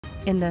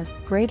in the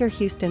greater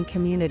Houston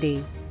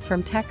community,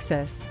 from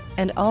Texas,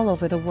 and all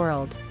over the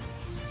world.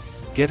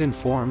 Get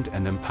informed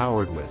and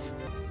empowered with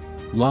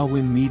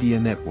Lawin Media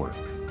Network.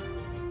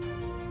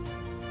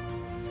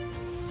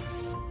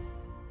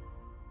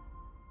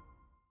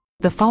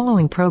 The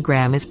following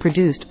program is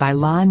produced by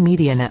Lawin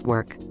Media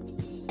Network.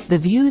 The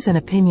views and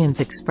opinions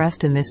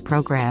expressed in this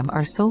program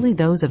are solely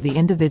those of the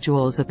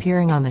individuals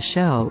appearing on the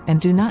show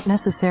and do not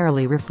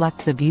necessarily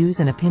reflect the views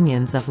and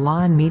opinions of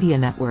Lawin Media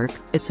Network,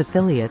 its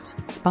affiliates,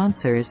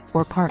 sponsors,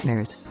 or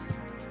partners.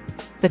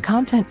 The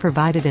content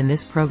provided in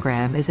this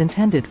program is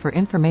intended for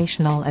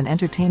informational and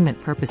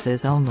entertainment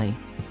purposes only.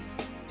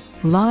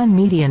 Lawin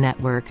Media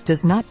Network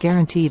does not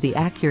guarantee the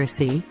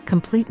accuracy,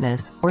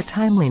 completeness, or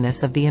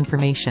timeliness of the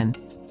information.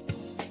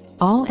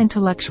 All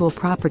intellectual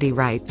property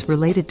rights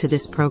related to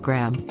this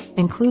program,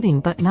 including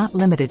but not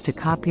limited to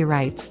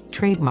copyrights,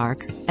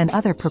 trademarks, and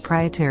other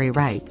proprietary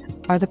rights,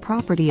 are the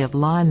property of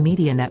Lawin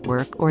Media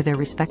Network or their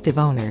respective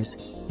owners.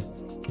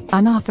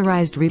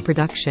 Unauthorized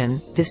reproduction,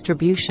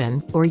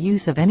 distribution, or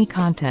use of any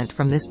content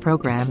from this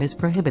program is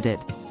prohibited.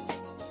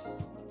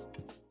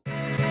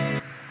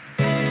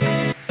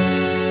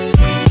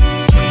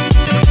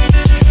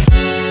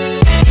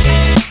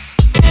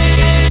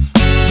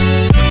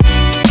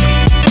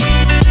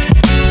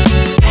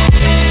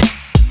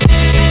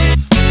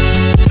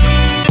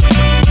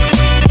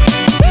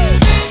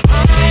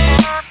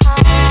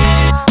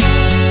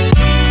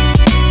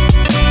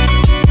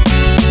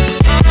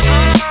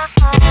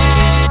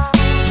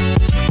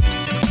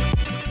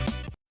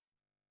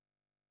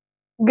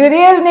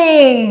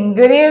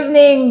 Good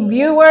evening,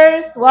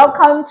 viewers.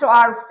 Welcome to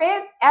our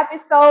 5th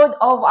episode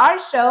of our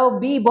show,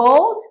 Be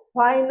Bold.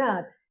 Why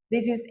not?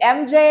 This is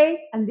MJ.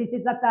 And this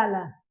is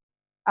Atala.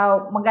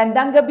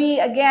 Magandang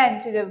gabi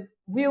again to the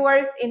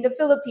viewers in the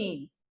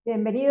Philippines.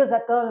 Bienvenidos a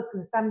todos los que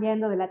nos están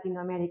viendo de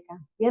Latinoamérica.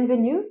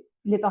 Bienvenue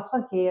les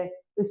personnes qui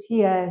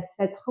aussi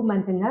se trouvent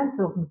maintenant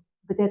pour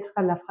peut-être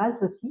la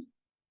France aussi.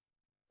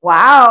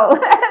 Wow,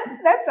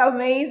 that's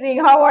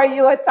amazing. How are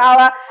you,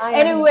 Atala?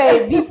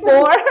 Anyway,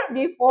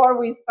 before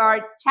we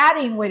start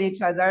chatting with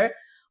each other,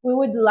 we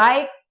would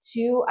like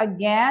to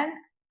again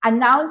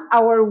announce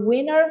our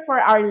winner for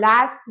our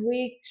last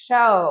week's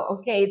show.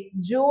 Okay, it's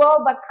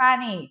Jewel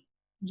Bacani.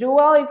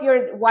 Jewel, if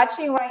you're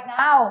watching right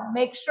now,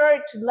 make sure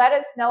to let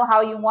us know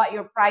how you want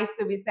your prize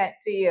to be sent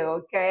to you,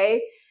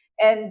 okay?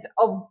 And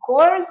of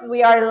course,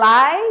 we are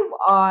live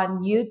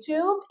on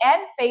YouTube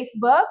and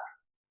Facebook.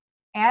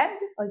 And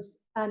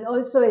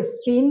also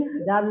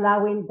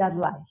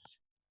stream.lawin.live.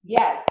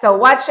 Yes, so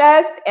watch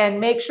us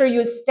and make sure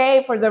you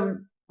stay for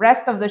the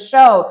rest of the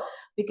show,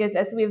 because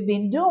as we've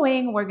been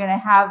doing, we're going to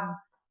have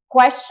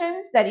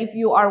questions that if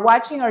you are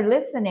watching or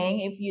listening,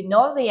 if you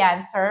know the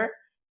answer,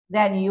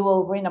 then you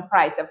will win a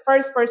prize. The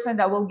first person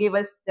that will give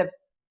us the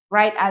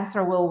right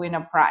answer will win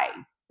a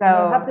prize. So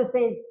you have to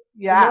stay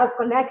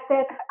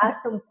connected,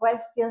 ask some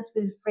questions,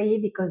 feel free,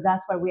 because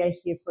that's why we are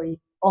here for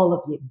all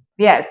of you.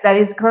 Yes, that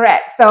is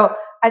correct. So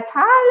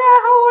Atala,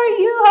 how are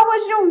you? How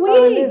was your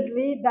week?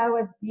 Honestly, that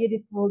was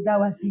beautiful. That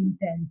was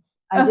intense.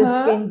 I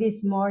just came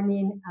this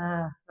morning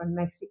from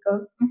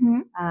Mexico.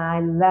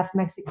 I left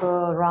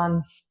Mexico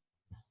around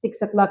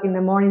 6 o'clock in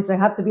the morning, so I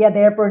have to be at the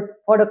airport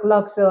 4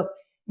 o'clock. So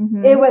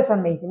it was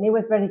amazing. It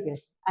was very good.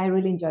 I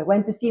really enjoyed.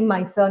 Went to see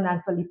my son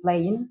actually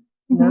playing.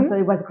 You know, so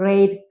it was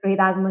great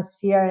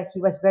atmosphere. He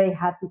was very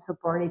happy,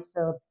 supportive.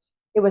 So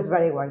it was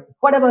very worth it.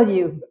 What about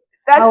you?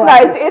 That's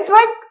nice. It's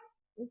like,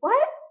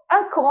 what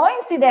a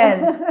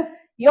coincidence.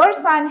 Your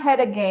son had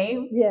a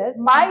game. Yes.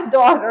 My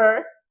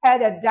daughter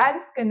had a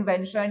dance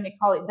convention. They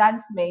call it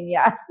Dance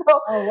Mania. So,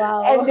 oh,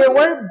 wow. And they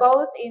were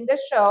both in the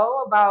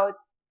show about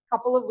a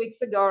couple of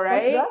weeks ago,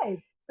 right? That's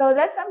right. So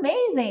that's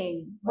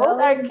amazing.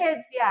 Both our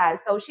kids, yeah.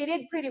 So she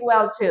did pretty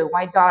well too.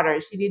 My daughter,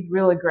 she did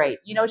really great.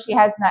 You know, she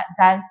has not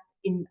danced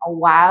in a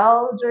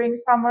while during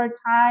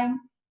summertime.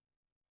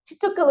 She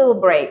took a little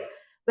break,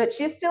 but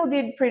she still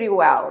did pretty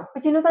well.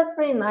 But you know, that's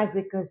very nice,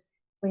 because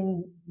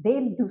when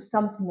they do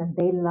something that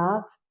they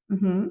love,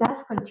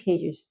 that's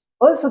contagious.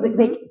 Also,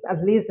 they,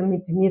 at least to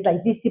me, it's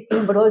like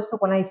discipline, but also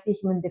when I see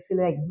him and they feel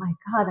like, my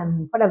God, I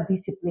mean, what a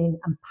discipline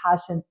and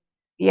passion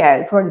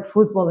for the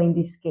football in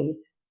this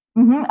case.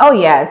 Oh,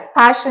 yes.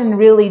 Passion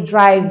really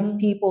drives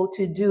people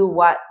to do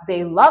what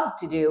they love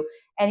to do,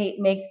 and it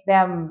makes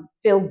them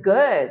feel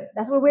good.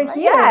 That's what we're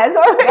here. Yes,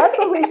 that's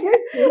what we're here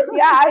to.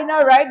 Yeah, I know,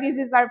 right? This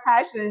is our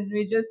passion.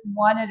 We just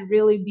want to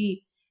really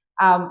be,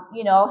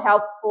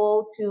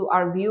 helpful to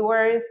our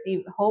viewers.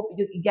 We hope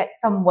you get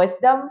some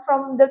wisdom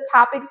from the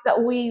topics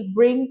that we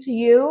bring to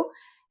you.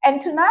 And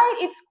tonight,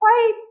 it's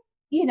quite,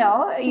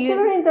 it's a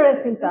very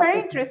interesting topic.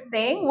 Very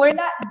interesting. We're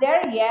not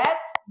there yet,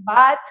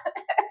 but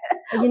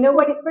you know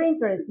what? It's very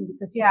interesting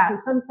because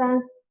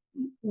sometimes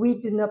we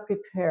do not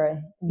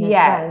prepare in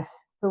advance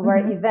for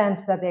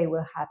events that they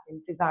will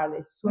happen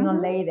regardless, sooner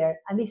or later.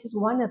 And this is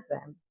one of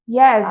them.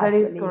 Yes, that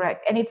is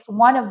correct. And it's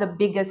one of the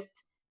biggest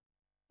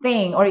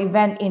thing or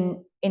event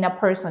in a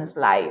person's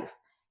life.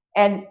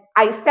 And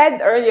I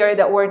said earlier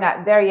that we're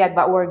not there yet,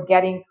 but we're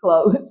getting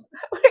close.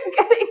 We're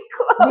getting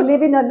close.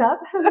 believe it or not.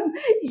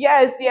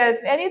 Yes, yes.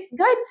 And it's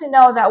good to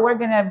know that we're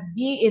going to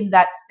be in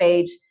that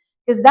stage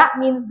because that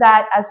means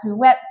that as we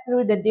went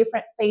through the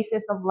different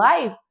phases of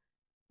life,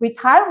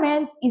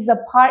 retirement is a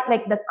part,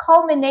 like the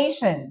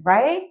culmination,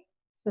 right?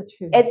 That's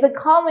true. It's a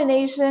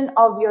culmination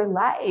of your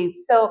life.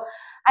 So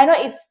I know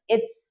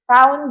it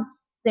sounds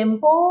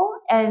simple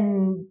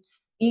and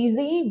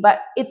easy, but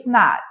it's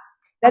not.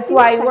 That's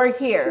why we're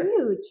here.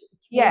 Huge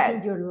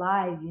change in your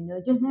life,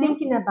 just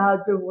thinking about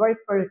your work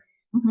for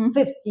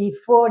 50,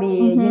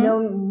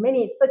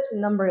 40, such a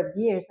number of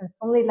years, and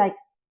suddenly like,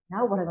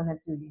 now what am I gonna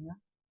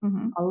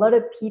do, A lot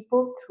of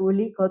people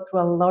truly go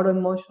through a lot of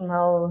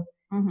emotional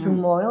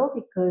turmoil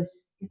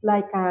because it's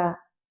like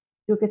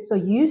you get so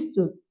used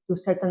to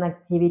certain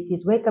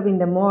activities, wake up in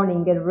the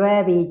morning, get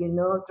ready,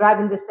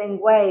 driving the same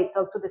way,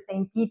 talk to the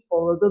same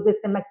people, do the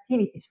same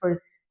activities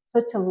for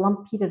such a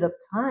long period of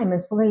time,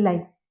 and suddenly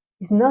like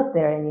it's not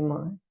there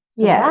anymore.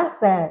 So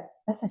that's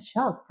a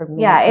shock for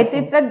me. Yeah,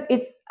 it's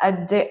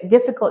a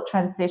difficult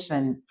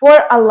transition for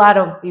a lot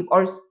of people,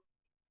 or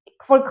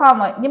for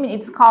common. I mean,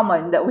 it's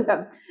common that we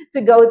have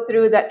to go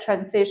through that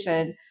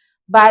transition,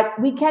 but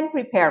we can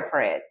prepare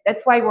for it.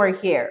 That's why we're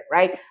here,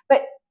 right?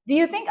 But do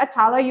you think,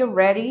 Atala, you're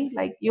ready?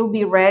 Like you'll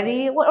be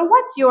ready? Or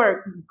what's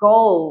your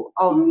goal?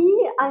 To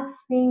me, I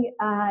think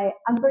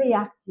I'm very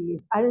active.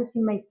 I don't see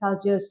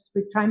myself just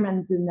retirement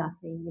and do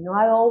nothing.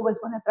 I always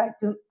want to try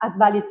to add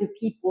value to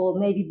people,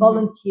 maybe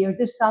volunteer,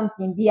 do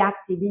something, be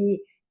active,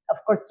 be, of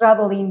course,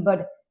 traveling.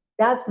 But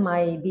that's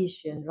my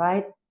vision,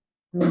 right?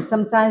 I mean,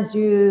 sometimes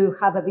you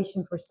have a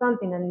vision for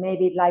something and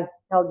maybe life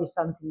tells you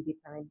something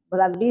different.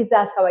 But at least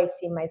that's how I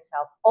see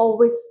myself,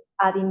 always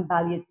adding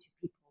value to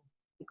people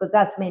because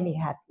that's made me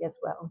happy as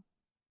well.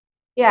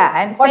 Yeah,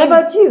 and what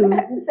about you?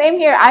 Same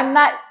here. I'm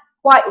not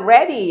quite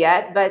ready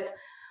yet, but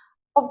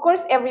of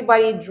course,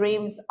 everybody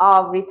dreams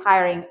of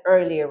retiring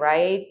early,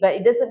 right? But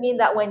it doesn't mean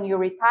that when you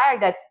retire,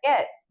 that's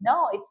it.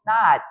 No, it's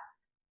not.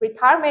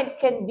 Retirement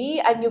can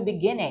be a new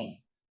beginning.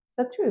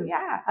 So true.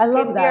 Yeah, I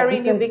love that.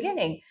 Can be a new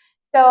beginning.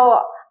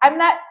 So I'm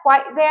not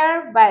quite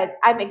there, but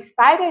I'm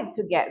excited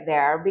to get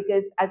there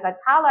because, as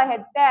Atala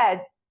had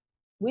said,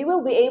 we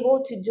will be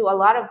able to do a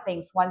lot of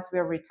things once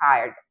we're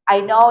retired. I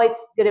know it's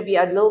going to be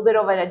a little bit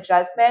of an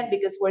adjustment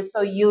because we're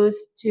so used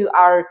to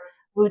our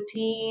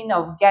routine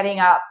of getting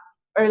up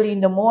early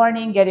in the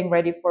morning, getting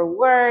ready for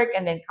work,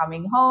 and then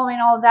coming home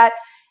and all that.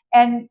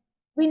 And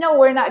we know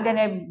we're not going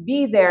to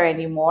be there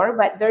anymore,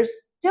 but there's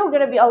still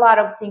going to be a lot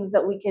of things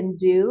that we can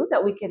do,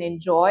 that we can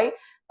enjoy.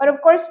 But of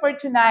course, for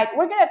tonight,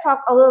 we're going to talk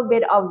a little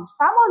bit of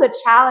some of the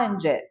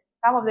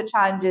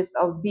challenges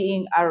of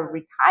being a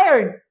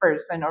retired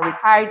person or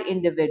retired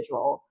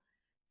individual.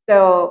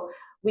 So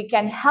we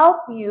can help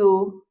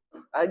you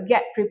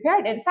get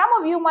prepared. And some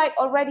of you might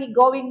already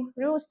going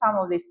through some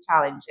of these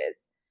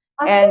challenges.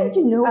 I think,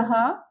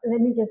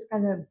 let me just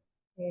kind of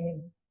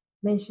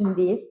mention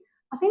this.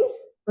 I think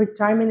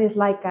retirement is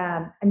like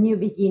a new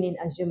beginning,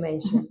 as you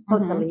mentioned,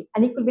 totally.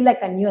 And it could be like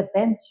a new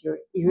adventure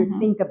if you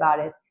think about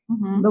it.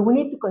 But we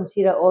need to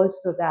consider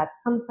also that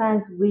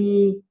sometimes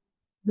we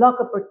block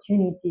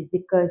opportunities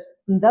because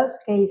in those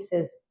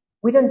cases,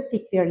 we don't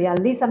see clearly. At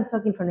least I'm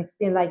talking from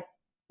experience, like,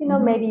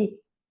 maybe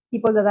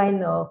people that I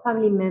know,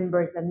 family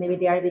members that maybe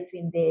they are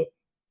between the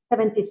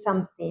 70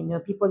 something,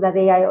 people that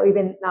they are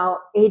even now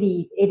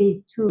 80,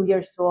 82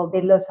 years old,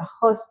 they lose a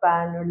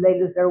husband or they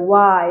lose their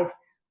wife,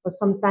 or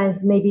sometimes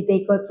maybe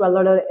they go through a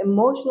lot of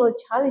emotional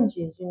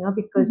challenges,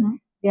 because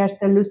they are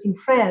still losing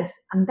friends.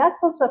 And that's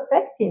also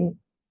affecting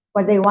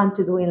what they want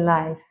to do in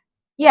life.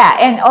 Yeah,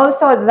 and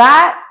also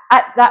that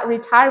at that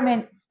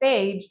retirement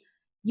stage,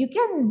 you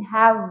can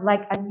have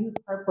like a new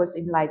purpose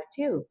in life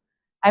too.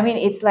 I mean,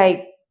 it's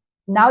like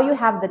now you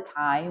have the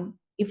time.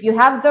 If you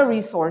have the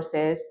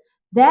resources,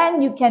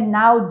 then you can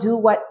now do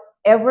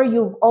whatever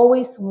you've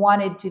always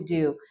wanted to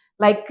do,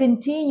 like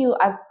continue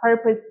a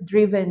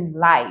purpose-driven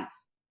life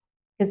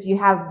because you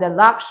have the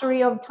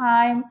luxury of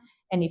time.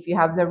 And if you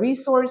have the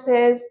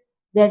resources,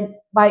 then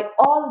by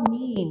all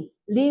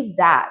means, leave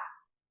that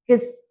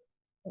because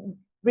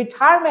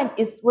retirement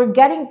is, we're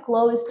getting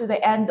close to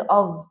the end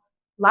of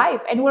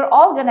life and we're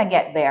all gonna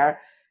get there,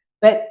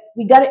 but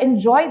we got to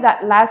enjoy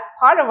that last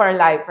part of our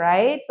life,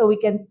 right? So we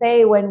can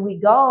say when we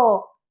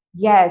go,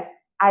 yes,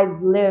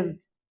 I've lived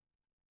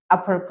a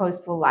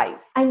purposeful life.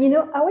 And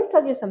I will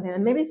tell you something,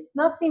 and maybe it's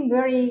nothing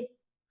very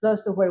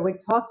close to where we're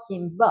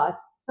talking, but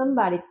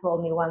somebody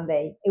told me one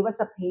day, it was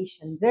a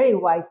patient, very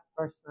wise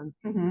person,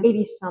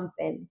 80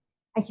 something,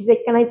 and he said,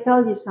 can I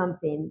tell you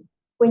something?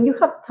 When you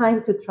have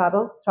time to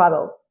travel,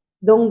 travel.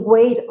 Don't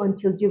wait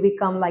until you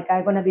become like,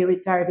 I'm going to be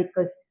retired,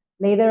 because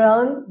later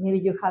on, maybe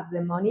you have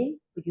the money,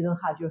 but you don't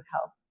have your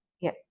health.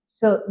 Yes.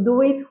 So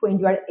do it when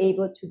you are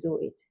able to do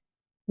it.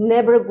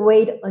 Never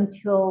wait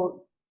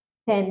until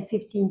 10,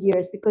 15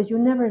 years, because you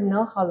never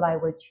know how life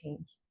will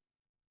change.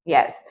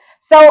 Yes.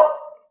 So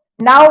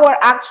now we're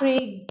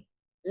actually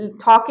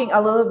talking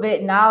a little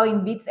bit now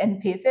in bits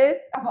and pieces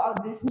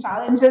about these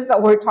challenges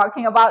that we're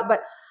talking about.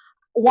 But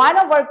one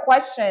of our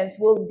questions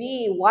will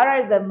be, what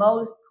are the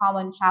most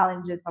common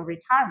challenges of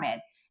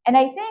retirement? And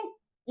I think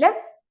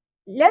let's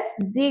let's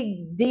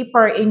dig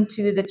deeper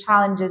into the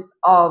challenges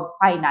of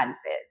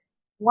finances.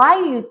 Why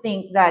do you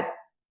think that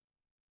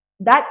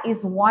that is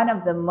one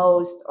of the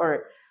most,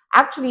 or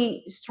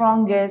actually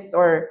strongest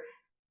or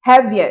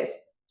heaviest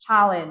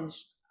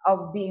challenge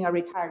of being a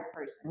retired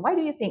person? Why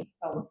do you think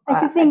so,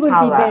 I could think would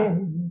be Atala?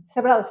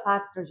 several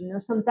factors.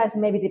 Sometimes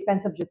maybe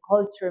depends of your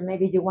culture.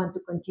 Maybe you want to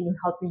continue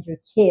helping your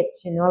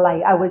kids.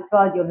 Like I will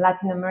tell you, in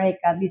Latin America,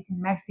 at least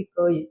in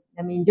Mexico,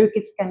 I mean, your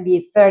kids can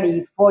be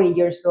 30, 40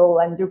 years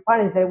old, and your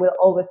parents they will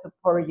always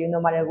support you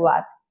no matter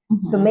what.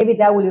 So maybe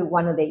that will be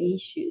one of the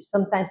issues.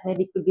 Sometimes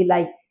maybe it could be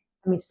like,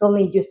 I mean,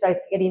 suddenly you start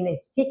getting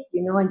sick,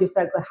 and you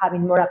start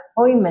having more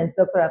appointments,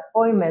 doctor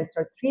appointments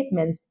or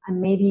treatments,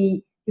 and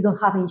maybe you don't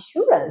have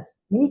insurance.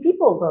 Many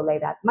people go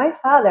like that. My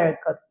father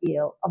got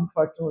ill,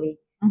 unfortunately.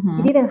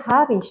 He didn't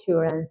have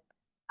insurance,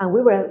 and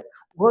we were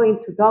going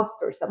to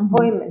doctors,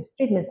 appointments,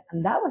 treatments,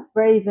 and that was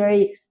very,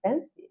 very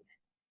expensive.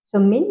 So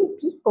many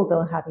people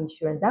don't have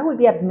insurance. That would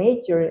be a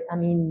major, I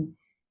mean,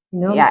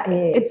 Yeah,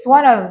 it's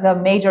one of the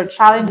major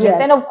challenges. Yes,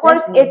 and of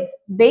course, definitely. it's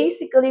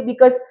basically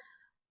because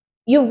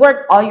you've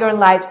worked all your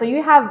life, so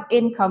you have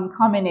income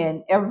coming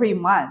in every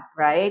month,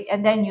 right?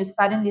 And then you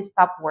suddenly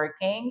stop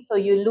working, so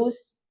you lose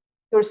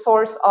your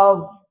source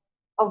of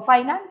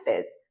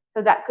finances.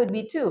 So that could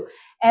be too.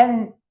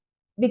 And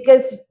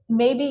because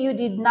maybe you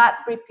did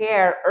not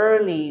prepare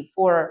early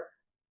for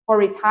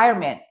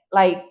retirement,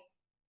 like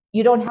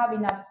you don't have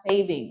enough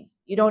savings,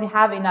 you don't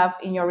have enough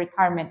in your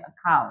retirement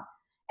account,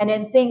 and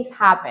then things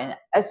happen.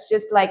 It's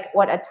just like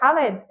what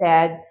Atala had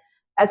said,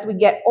 as we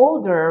get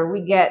older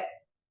we get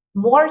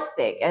more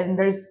sick, and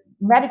there's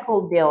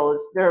medical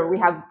bills there, we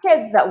have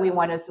kids that we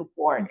want to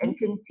support and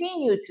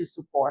continue to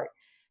support.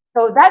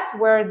 So that's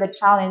where the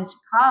challenge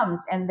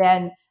comes, and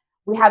then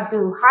we have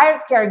to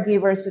hire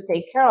caregivers to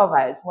take care of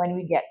us when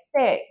we get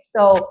sick.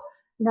 So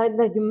Now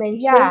that you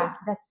mentioned, yeah.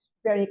 that's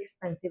very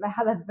expensive. I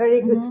have a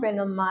very good friend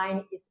of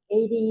mine, is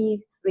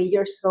 83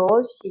 years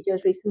old. She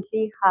just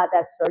recently had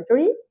a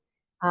surgery,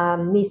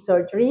 knee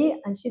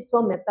surgery, and she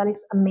told me that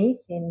is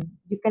amazing.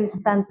 You can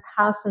spend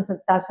thousands and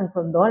thousands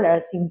of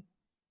dollars in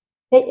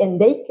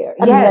daycare.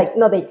 I mean, Yes. like,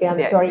 not daycare, I'm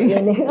Yeah. sorry.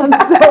 I'm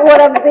sorry what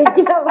I'm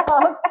thinking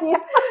about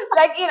here.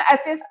 Like in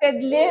assisted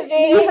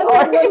living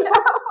or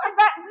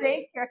not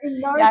daycare. In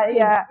nursing,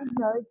 yeah. in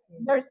nursing.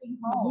 Nursing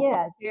homes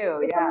Yes, too.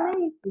 it's Yeah.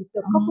 amazing. So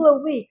a couple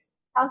of weeks,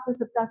 thousands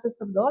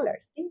of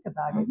dollars. Think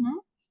about it.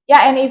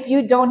 Yeah, and if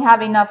you don't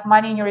have enough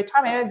money in your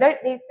retirement,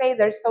 they say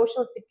there's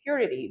social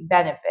security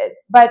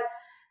benefits, but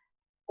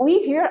we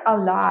hear a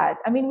lot.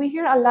 I mean, we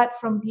hear a lot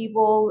from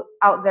people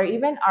out there,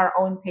 even our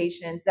own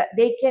patients, that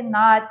they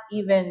cannot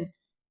even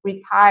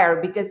retire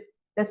because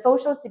the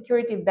social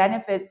security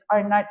benefits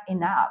are not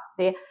enough.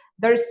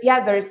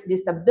 There's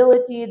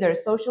disability,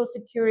 there's social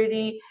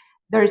security,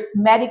 there's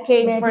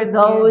Medicaid for Medicare.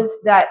 those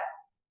that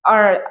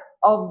are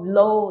of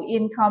low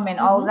income and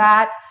all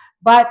that.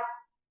 But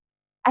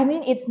I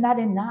mean, it's not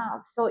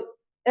enough. So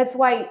that's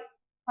why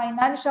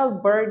financial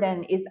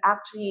burden is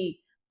actually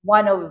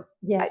one of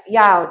Yes.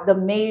 the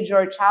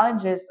major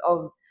challenges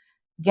of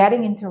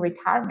getting into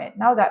retirement.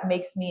 Now that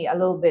makes me a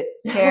little bit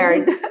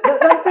scared.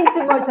 Don't think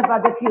too much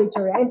about the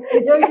future. And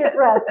enjoy your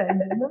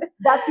present.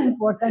 That's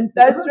important.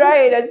 That's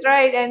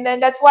right. And then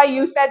that's why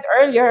you said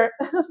earlier,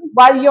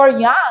 while you're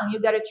young,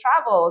 you gotta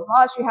travel. As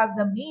long as you have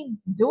the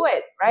means, do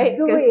it, right?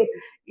 Do it.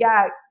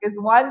 Yeah, because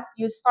once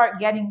you start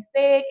getting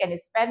sick and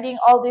spending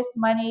all this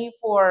money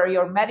for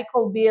your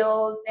medical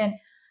bills, and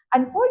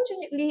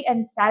unfortunately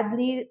and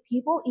sadly,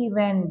 people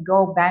even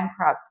go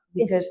bankrupt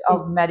because of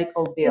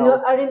medical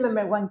bills. I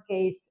remember one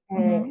case,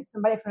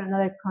 somebody from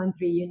another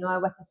country, I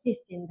was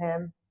assisting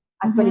them,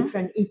 actually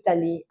from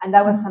Italy, and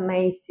that was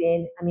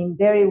amazing. I mean,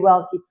 very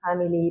wealthy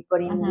family,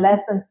 but in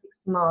less than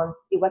 6 months,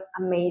 it was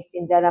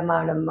amazing that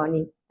amount of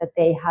money that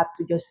they had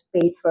to just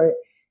pay for,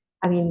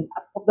 I mean,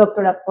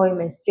 doctor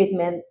appointments,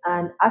 treatment.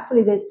 And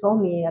actually, they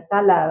told me,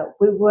 Atala,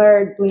 we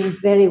were doing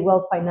very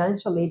well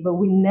financially, but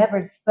we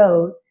never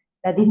thought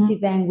that this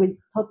event will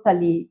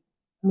totally,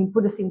 I mean,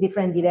 put us in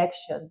different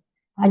direction.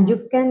 And you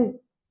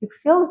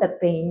feel the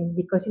pain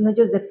because it's not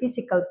just the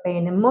physical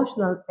pain,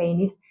 emotional pain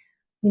is,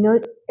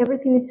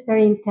 everything is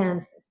very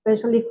intense,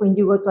 especially when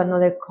you go to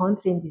another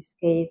country in this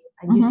case,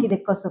 and you see the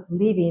cost of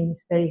living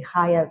is very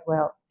high as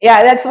well.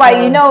 Yeah, that's why,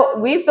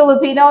 we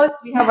Filipinos,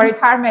 we have a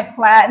retirement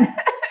plan,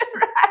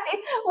 right?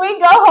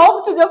 We go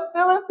home to the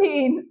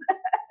Philippines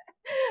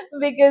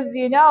because,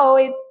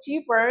 it's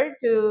cheaper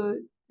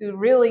to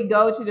really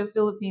go to the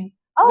Philippines.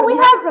 Oh, we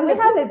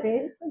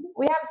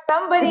have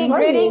somebody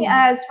greeting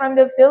us from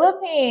the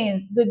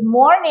Philippines. Good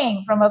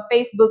morning from a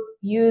Facebook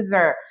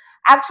user.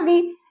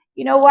 Actually,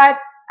 you know what?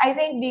 I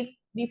think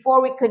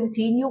before we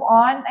continue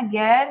on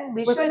again,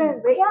 we should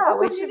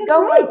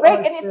go for a break.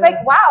 And it's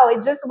like, wow,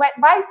 it just went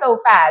by so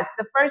fast.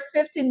 The first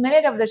 15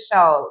 minutes of the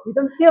show. You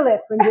don't feel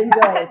it when you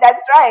enjoy it.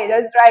 That's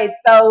right.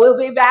 So we'll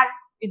be back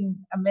in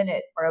a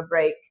minute for a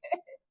break.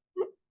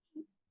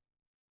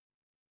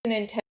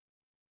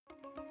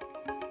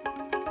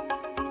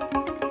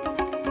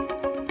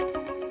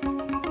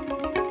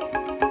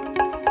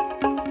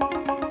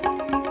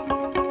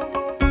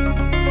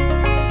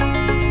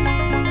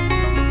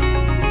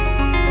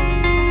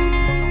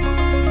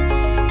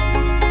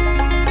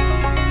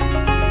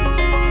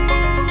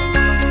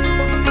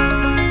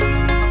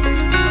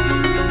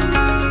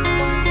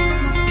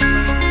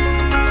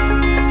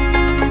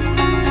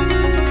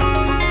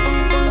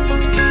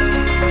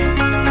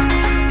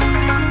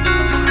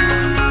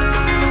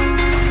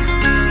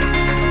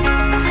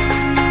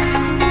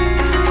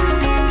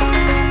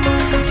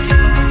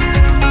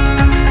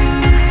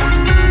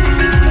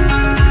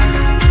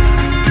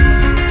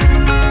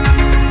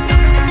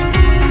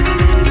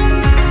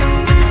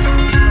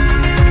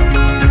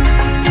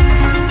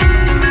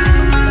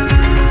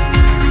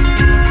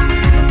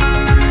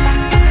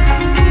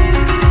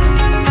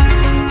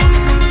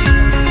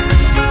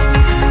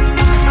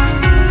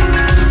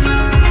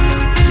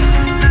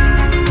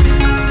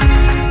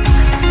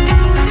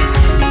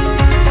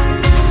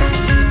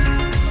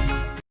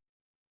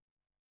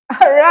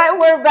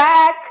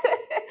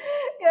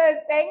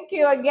 Thank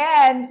you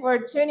again for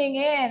tuning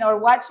in or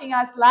watching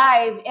us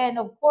live. And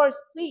of course,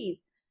 please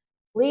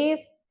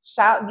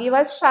give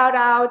us shout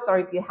outs, or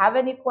if you have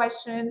any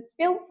questions,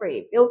 feel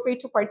free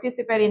to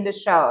participate in the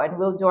show, and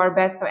we'll do our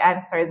best to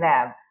answer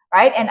them.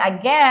 Right. And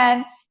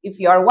again, if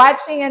you are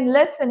watching and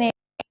listening,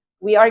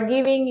 we are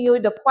giving you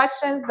the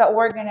questions that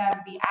we're going to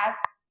be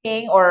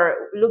asking or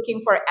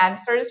looking for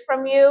answers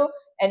from you.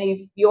 And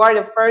if you are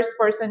the first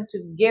person to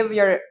give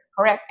your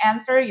correct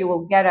answer, you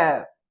will get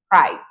a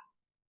prize.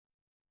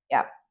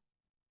 Yeah.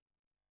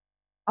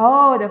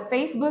 Oh, the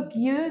Facebook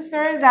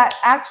user that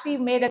actually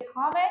made a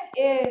comment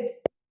is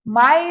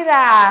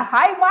Myra.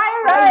 Hi,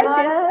 Myra.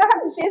 Hi,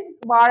 She's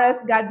Mara's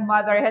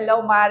godmother.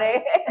 Hello,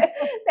 Mare.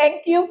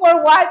 Thank you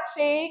for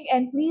watching.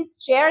 And please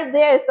share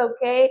this,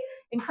 okay?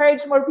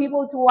 Encourage more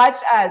people to watch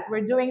us.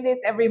 We're doing this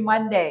every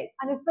Monday.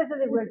 And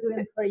especially we're doing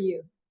it for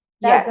you.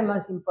 That's the Yes.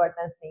 most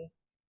important thing.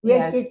 We're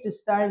Yes. here to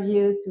serve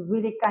you, to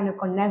really kind of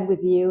connect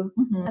with you,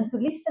 Mhm. and to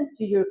listen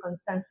to your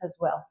concerns as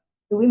well.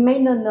 So we may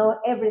not know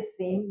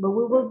everything, but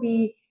we will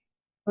be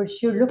for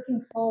sure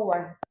looking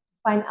forward to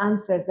find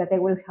answers that they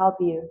will help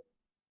you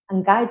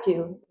and guide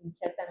you in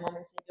certain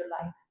moments in your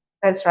life.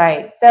 That's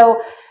right. So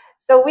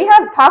we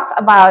have talked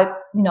about,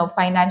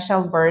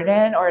 financial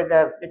burden or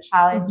the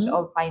challenge Mhm.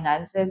 of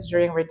finances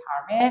during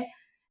retirement.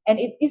 And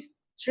it is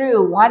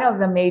true, one of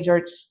the major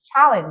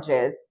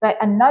challenges. But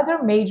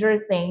another major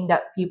thing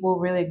that people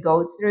really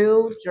go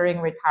through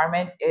during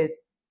retirement is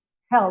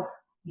Health,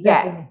 yes.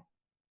 definitely.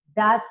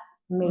 That's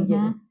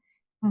major. Mhm.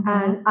 Mhm.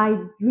 And I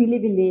really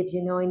believe,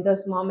 in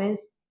those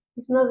moments,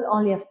 it's not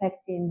only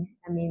affecting,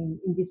 in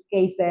this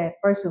case, the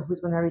person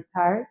who's going to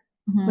retire,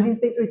 but Mhm.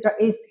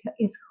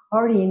 it's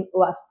hurting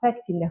or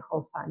affecting the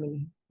whole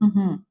family.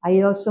 Mhm.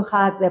 I also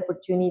had the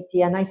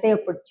opportunity, and I say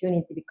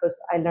opportunity because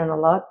I learned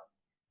a lot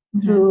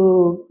Mhm.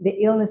 through the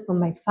illness of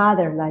my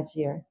father last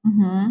year.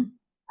 Mhm.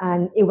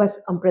 And it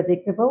was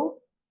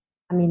unpredictable.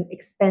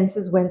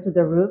 Expenses went to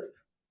the roof.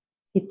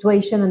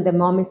 Situation and the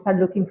moment start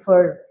looking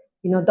for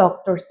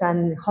doctors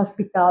and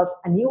hospitals,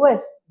 and it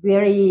was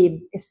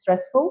very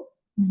stressful,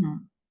 Mhm.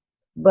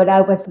 but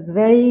I was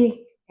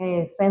very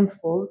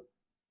thankful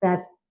that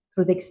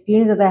through the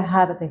experience that I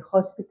have at the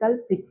hospital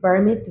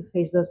prepared me to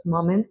face those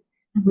moments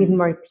with Mhm.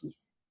 more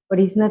peace. But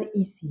it's not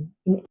easy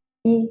in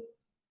any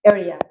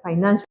area,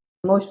 financially,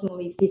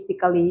 emotionally,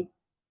 physically,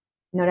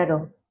 not at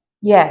all.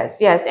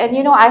 Yes, yes. And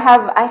I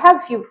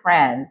have few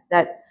friends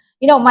that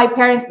my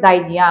parents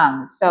died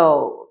young,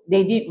 so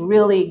they didn't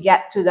really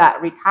get to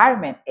that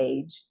retirement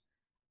age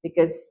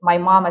because my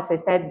mom, as I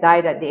said,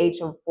 died at the age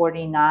of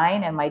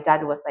 49 and my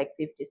dad was like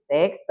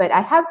 56. But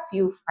I have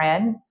few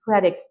friends who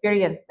had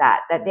experienced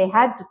that they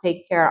had to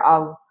take care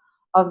of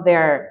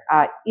their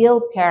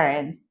ill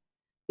parents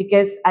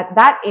because at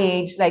that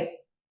age, like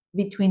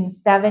between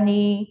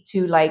 70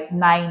 to like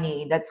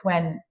 90, that's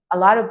when a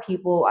lot of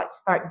people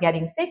start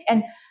getting sick.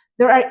 And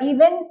there are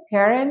even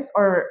parents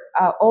or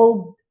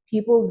old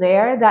people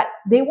there that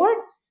they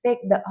weren't sick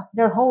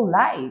their whole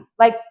life.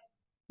 Like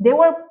they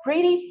were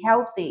pretty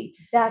healthy.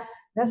 That's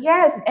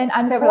Yes, and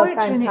several times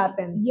unfortunately,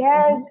 happened.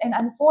 yes, and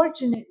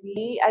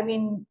unfortunately, I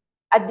mean,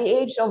 at the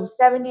age of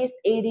 70s,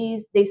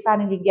 80s, they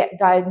suddenly get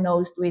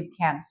diagnosed with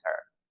cancer,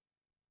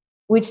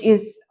 which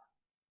is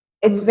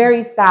it's Mhm.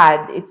 very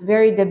sad. It's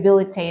very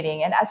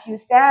debilitating. And as you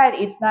said,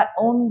 it's not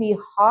only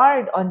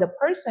hard on the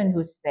person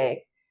who's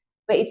sick,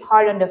 but it's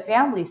hard on the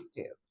families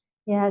too.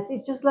 Yes,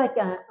 it's just like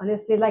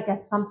honestly, like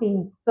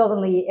something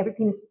suddenly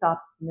everything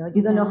stopped.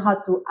 You don't know Mhm. how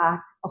to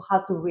act or how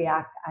to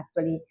react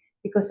actually,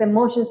 because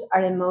emotions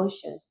are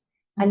emotions,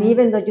 and Mhm.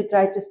 even though you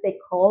try to stay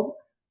calm,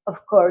 of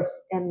course,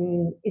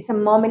 it's a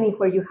moment in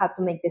where you have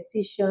to make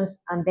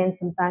decisions, and then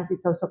sometimes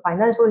it's also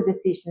financial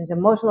decisions,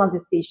 emotional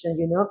decisions.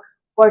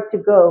 Where to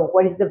go,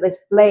 what is the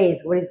best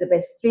place, what is the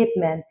best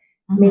treatment.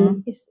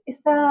 Mhm.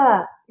 It's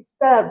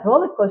a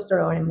roller coaster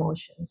of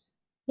emotions.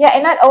 Yeah,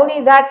 and not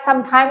only that,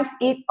 sometimes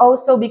it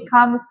also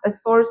becomes a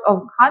source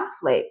of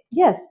conflict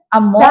Yes,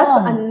 that's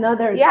among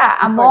another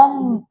yeah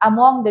important.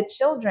 among the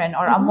children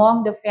or Mhm.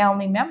 among the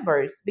family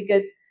members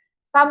because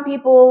some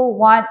people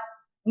want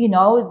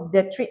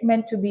the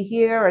treatment to be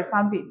here, or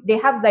some people they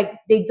have like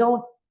they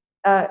don't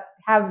uh,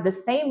 have the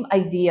same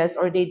ideas,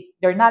 or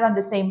they're not on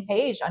the same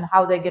page on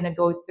how they're going to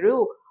go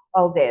through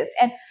all this.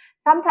 And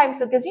sometimes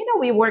because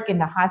we work in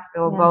the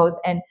hospital Yeah. both,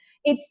 and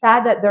it's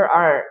sad that there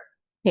are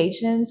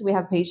we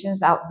have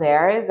patients out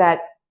there that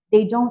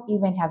they don't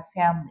even have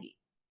families,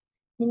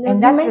 and You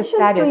that's the mentioned two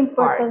saddest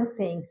part. important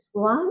things.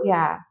 One,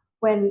 Yeah.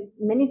 when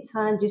many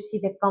times you see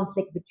the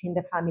conflict between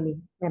the family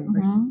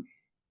members, Mhm.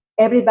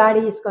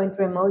 everybody is going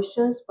through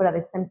emotions, but at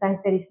the same time,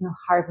 there is no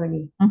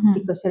harmony Mhm.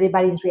 because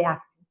everybody is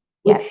reacting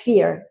with Yes.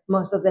 fear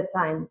most of the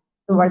time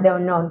toward Mhm. the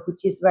unknown,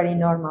 which is very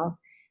normal.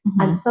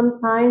 And Mhm.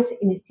 sometimes,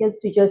 instead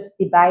to just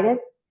divide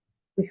it,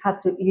 we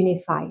have to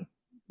unify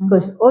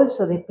because Mhm.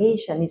 also the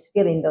patient is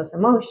feeling those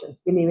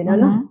emotions, believe it or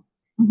not. Mhm.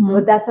 Mhm.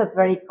 But that's a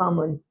very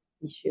common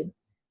issue.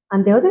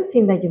 And the other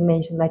thing that you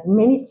mentioned, like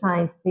many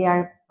times they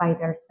are by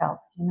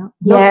themselves, no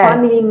Yes.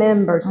 family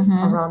members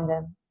Mhm. around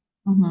them.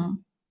 Mhm.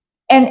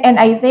 And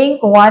I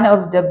think one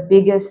of the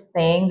biggest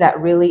thing that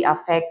really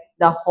affects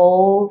the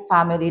whole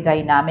family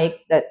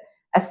dynamic, that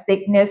a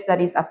sickness that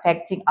is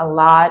affecting a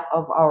lot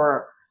of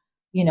our,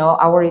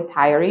 our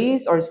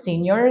retirees or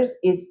seniors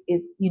is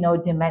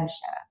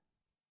dementia.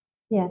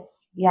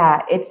 Yes.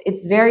 Yeah,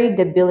 it's very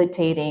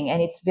debilitating,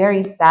 and it's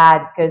very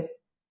sad because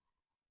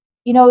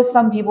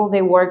some people,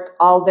 they worked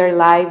all their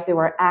lives, they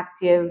were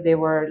active, they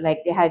were like,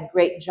 they had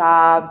great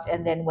jobs,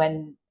 and then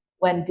when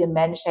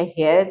dementia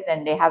hits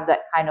and they have that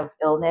kind of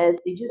illness,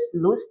 they just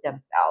lose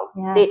themselves.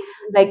 Yes.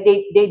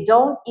 They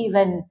don't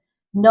even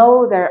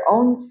know their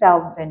own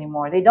selves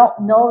anymore. They don't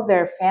know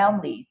their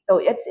families.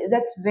 So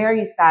that's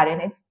very sad,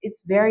 and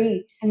it's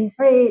very, And it's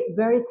very,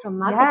 very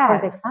traumatic for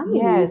yeah, the family,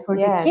 yes, for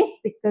the yes. kids,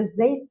 because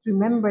they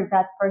remember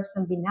that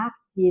person being active,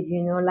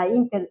 like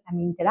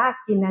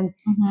interacting and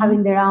Mhm.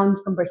 having their own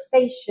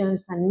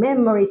conversations and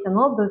memories and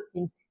all those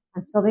things.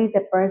 And suddenly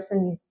the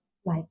person is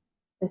like,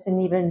 doesn't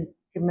even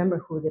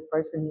remember who the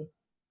person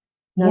is.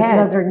 Not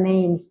Yes. their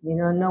names,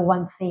 no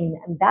one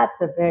thing. And that's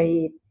a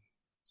very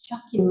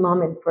shocking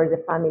moment for the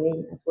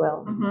family as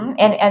well. Mhm.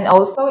 And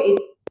also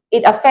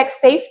it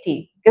affects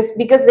safety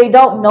because they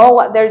don't know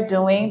what they're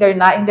doing.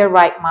 They're not in their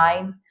right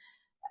minds.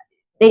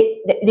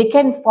 They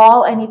can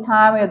fall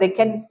anytime, or they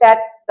can set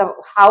the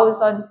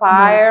house on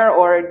fire, Yes.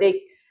 or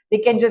they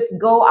can just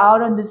go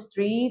out on the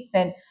streets.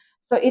 And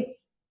so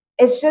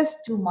it's just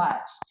too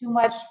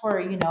much for,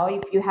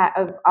 if you have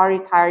a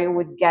retiree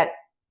would get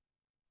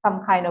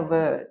some kind of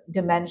a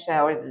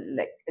dementia or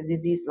like a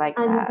disease like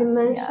And that.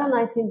 dementia,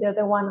 Yeah. I think the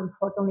other one,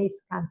 unfortunately, is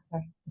cancer,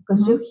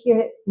 because Mhm. you hear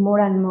it more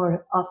and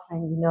more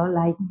often,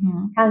 like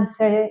Mhm.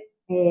 cancer,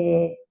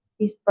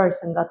 this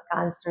person got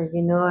cancer,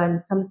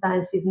 and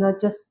sometimes it's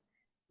not just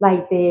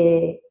like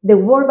the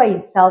word by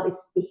itself is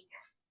big,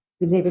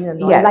 believe it or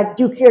not. Yes. Like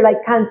you hear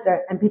like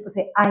cancer and people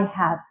say, I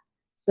have.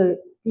 So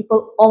people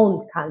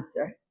own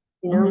cancer,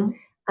 Mhm.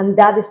 and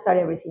that start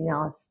everything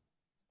else.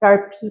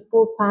 Start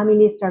people,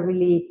 families start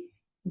really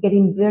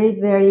getting very,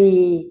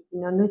 very,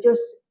 not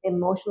just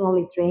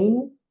emotionally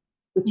drained,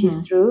 which is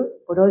Mhm. true,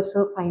 but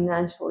also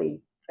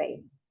financially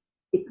drained.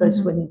 Because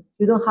Mhm. when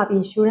you don't have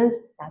insurance,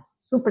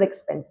 that's super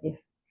expensive.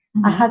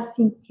 I Mhm. have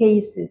seen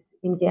cases,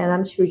 and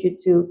I'm sure you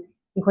too,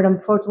 in where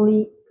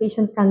unfortunately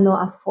patients cannot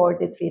afford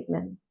the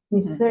treatment.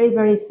 It's Mhm. very,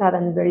 very sad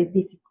and very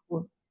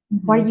difficult.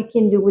 What Mhm. you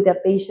can do with a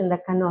patient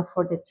that cannot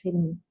afford the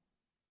treatment?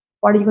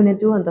 What are you going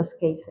to do in those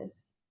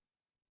cases?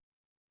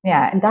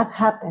 Yeah. And that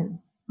happens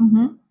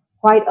Mhm.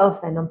 quite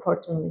often,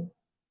 unfortunately.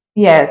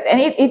 Yes, and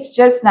it's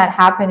just not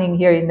happening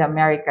here in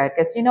America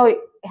because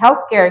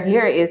healthcare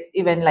here is,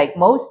 even like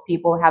most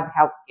people have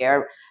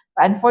healthcare,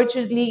 but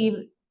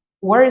unfortunately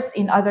worse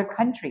in other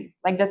countries,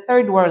 like the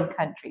third world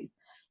countries.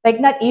 Like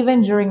not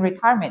even during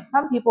retirement.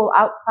 Some people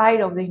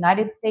outside of the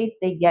United States,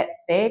 they get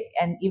sick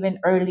and even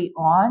early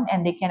on,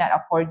 and they cannot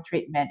afford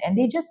treatment, and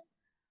they just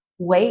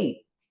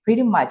wait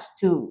pretty much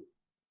to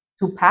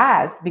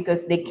pass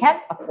because they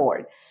can't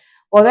afford.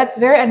 Well, that's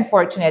very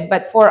unfortunate.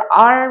 But for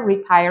our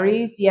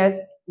retirees, yes,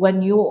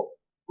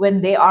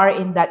 when they are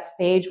in that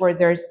stage where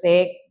they're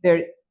sick,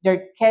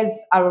 their kids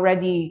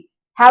already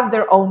have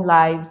their own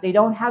lives. They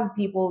don't have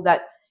people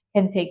that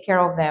can take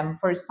care of them.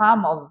 For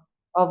some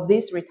of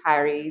these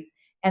retirees,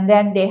 and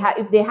then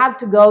if they have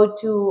to go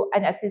to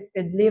an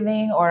assisted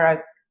living or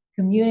a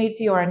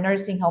community or a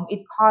nursing home,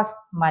 it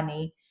costs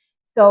money.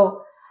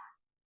 So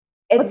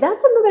But it's,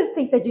 that's another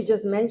thing that you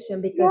just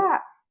mentioned, because yeah.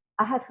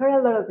 I have heard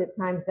a lot of the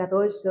times that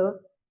also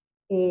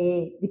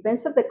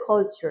depends on the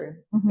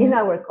culture. Mhm. In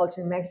our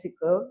culture in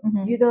Mexico,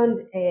 Mhm. you don't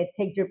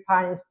take your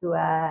parents to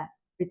a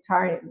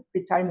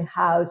retirement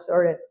house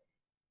or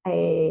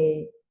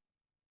a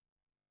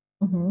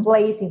Mhm.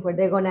 place in where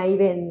they're gonna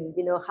even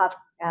have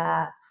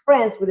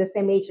friends with the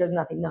same age or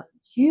nothing. No,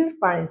 your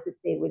parents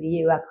stay with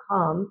you at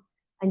home,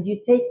 and you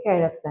take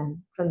care of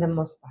them for the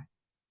most part.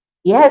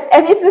 Yes,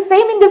 and it's the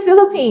same in the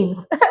Philippines.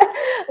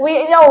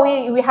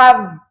 We have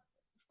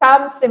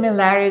some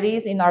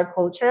similarities in our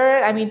culture.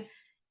 I mean,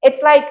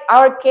 it's like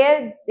our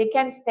kids, they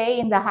can stay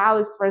in the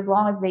house for as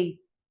long as they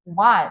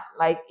want.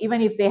 Like even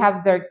if they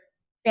have their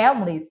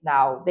families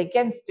now, they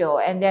can still.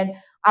 And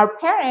then our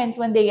parents,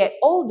 when they get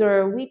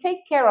older, we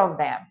take care of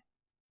them.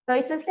 So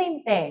it's the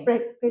same It's thing.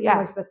 pretty Yeah.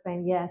 much the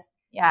same, yes.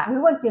 Yeah. And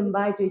we want to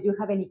invite you. If you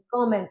have any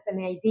comments and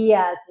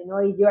ideas,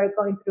 if you are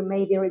going through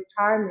maybe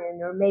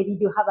retirement, or maybe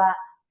you have a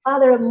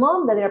father or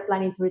mom that are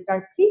planning to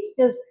retire, please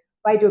just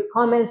write your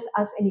comments,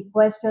 ask any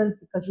questions,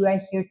 because we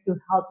are here to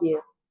help you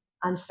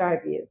and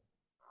serve you.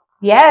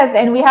 Yes,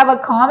 and we have a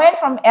comment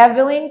from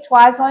Evelyn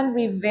Tuazon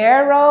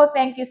Rivero.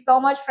 Thank you so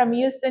much from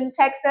Houston,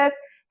 Texas.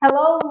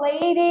 Hello,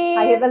 ladies.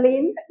 Hi,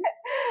 Evelyn.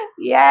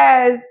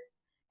 Yes.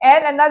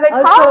 And another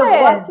Also,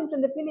 comment. watching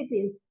from the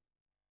Philippines,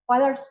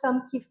 what are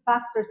some key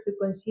factors to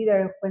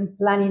consider when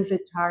planning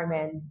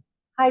retirement?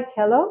 Hi,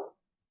 Cello.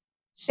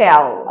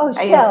 Shell. Oh,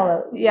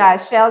 Shell. Yeah,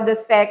 Shell De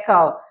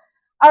Seco.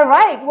 All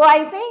right. Well,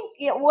 I think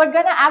we're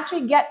gonna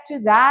actually get to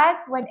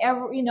that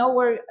whenever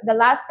we're the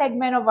last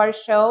segment of our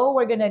show.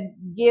 We're gonna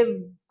give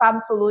some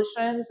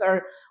solutions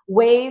or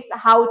ways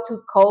how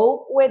to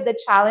cope with the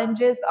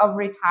challenges of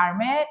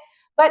retirement.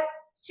 But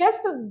just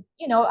to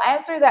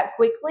answer that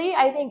quickly,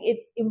 I think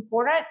it's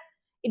important.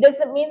 It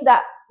doesn't mean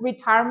that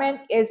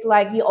retirement is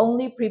like you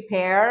only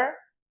prepare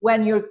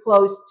when you're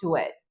close to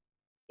it.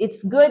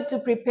 It's good to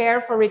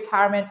prepare for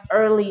retirement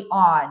early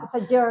on. It's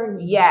a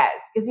journey. Yes,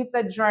 because it's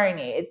a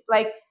journey. It's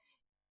like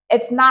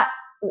it's not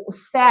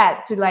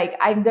set to like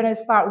I'm gonna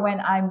start when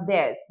I'm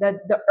this.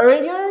 The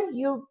earlier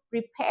you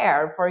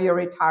prepare for your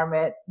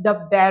retirement,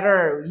 the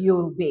better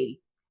you'll be.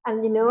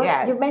 And you know,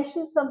 Yes. you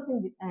mentioned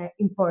something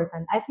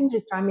important. I think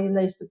retirement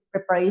is just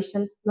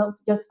preparation, not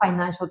just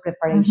financial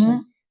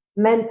preparation,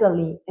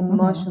 mentally,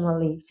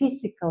 emotionally,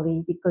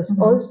 physically, because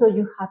also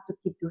you have to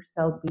keep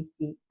yourself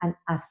busy and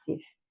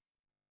active.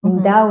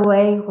 In that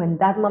way, when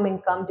that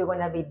moment comes, you're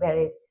gonna be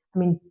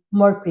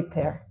more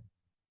prepared.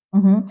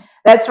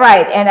 That's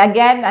right. And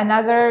again,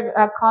 another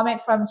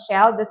comment from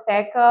Shell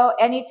Deseco.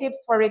 Any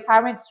tips for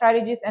retirement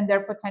strategies and their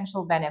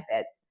potential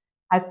benefits?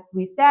 As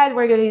we said,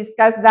 we're going to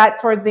discuss that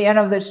towards the end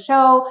of the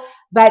show.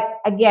 But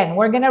again,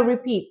 we're going to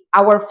repeat.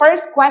 Our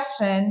first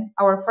question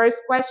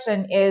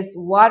is,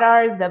 what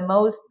are the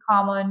most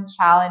common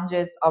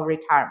challenges of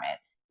retirement?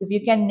 If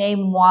you can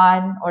name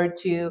one or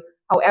two,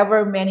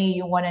 however many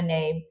you want to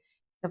name,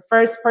 the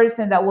first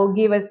person that will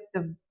give us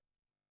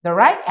the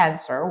right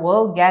answer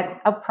will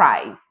get a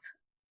prize.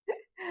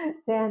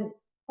 Then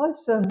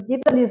also,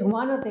 give at least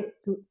one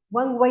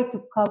way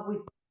to cope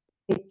with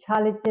the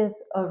challenges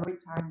of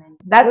retirement.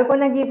 We're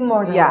gonna give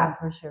more than one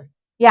for sure.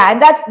 Yeah,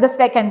 and that's the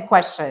second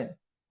question.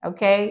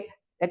 Okay,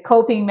 the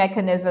coping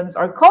mechanisms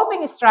or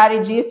coping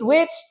strategies,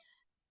 which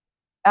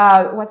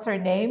what's her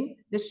name?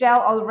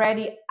 Michelle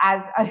already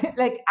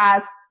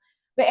asked.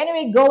 But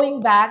anyway, going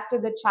back to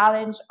the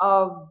challenge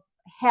of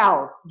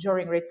health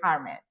during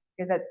retirement,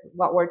 because that's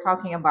what we're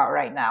talking about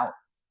right now.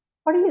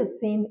 What do you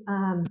think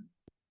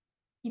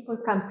people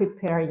can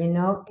prepare?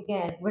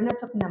 Again, we're not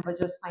talking about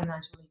just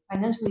financially.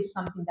 Financially is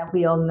something that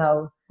we all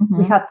know.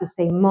 We have to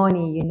save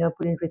money,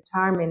 put in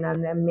retirement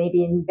and then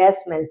maybe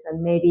investments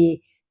and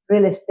maybe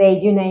real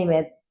estate, you name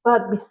it.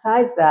 But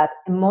besides that,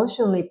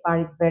 emotionally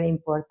part is very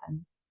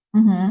important.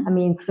 I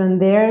mean, from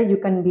there, you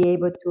can be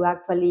able to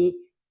actually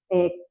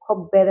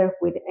cope better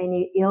with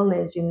any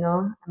illness,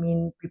 I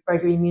mean,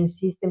 prepare your immune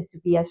system to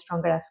be as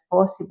stronger as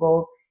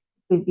possible.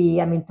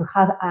 To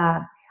have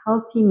a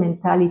healthy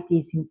mentality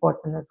is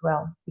important as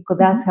well because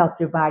that's help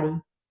your body.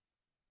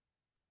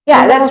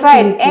 Yeah, that's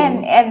right.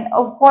 And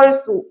of course,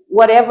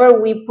 whatever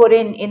we put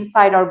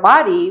inside our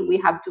body, we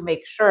have to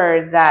make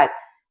sure that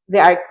they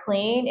are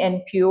clean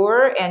and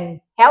pure and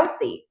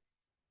healthy.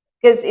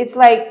 Because it's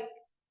like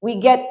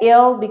we get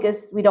ill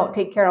because we don't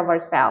take care of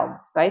ourselves.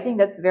 So I think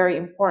that's very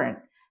important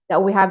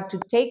that we have to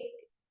take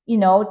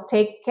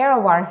care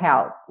of our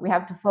health. We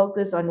have to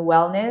focus on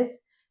wellness,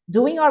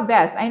 doing our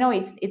best. I know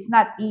it's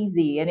not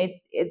easy and it's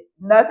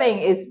nothing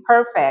is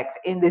perfect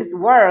in this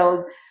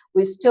world.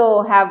 We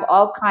still have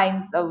all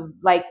kinds of,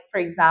 like, for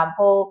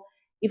example,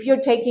 if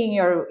you're taking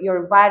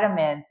your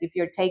vitamins, if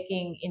you're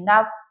taking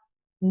enough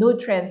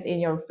nutrients in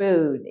your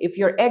food, if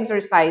you're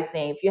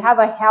exercising, if you have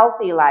a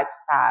healthy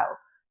lifestyle,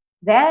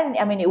 then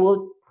I mean it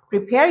will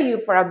prepare you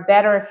for a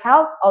better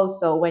health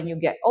also when you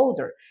get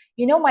older.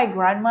 My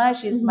grandma,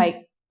 she's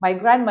my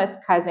grandma's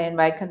cousin,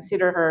 but I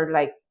consider her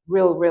like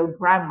real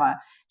grandma.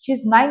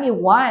 She's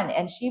 91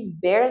 and she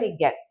barely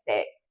gets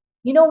sick.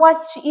 You know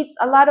what? She eats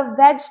a lot of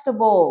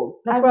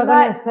vegetables. That's what I'm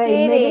gonna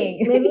say.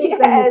 Maybe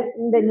Yes. it's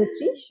the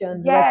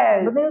nutrition.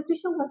 Yes. But the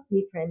nutrition was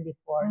different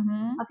before.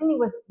 I think it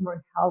was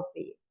more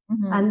healthy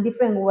Mhm. and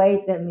different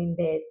way.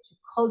 To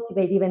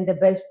cultivate even the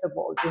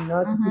vegetables,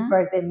 to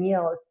prepare the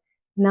meals.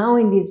 Now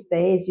in these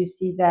days, you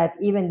see that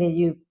even that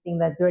you think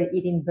that you're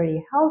eating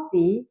very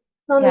healthy,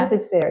 not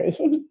necessary.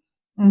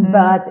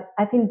 But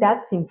I think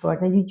that's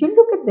important. If you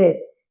look at the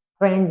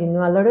trend,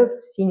 a lot of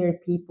senior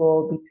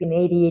people between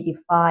 80,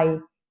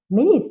 85,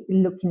 many is still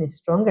looking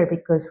stronger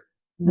because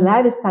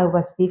lifestyle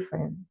was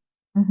different.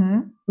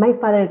 My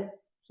father,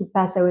 he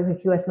passed away when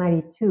he was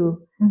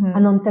 92.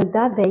 And until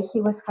that day,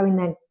 he was having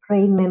a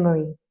great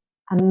memory,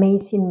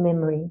 amazing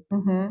memory.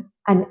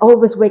 And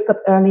always wake up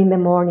early in the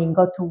morning,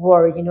 go to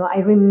work. I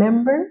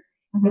remember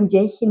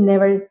MJ,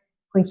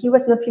 when he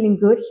was not feeling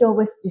good, he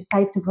always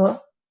decided to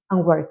go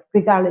and work,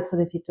 regardless of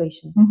the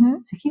situation.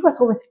 So he was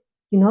always,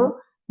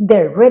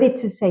 there, ready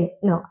to say,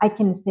 no, I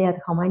can stay at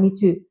home. I need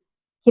to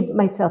keep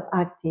myself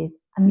active.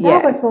 And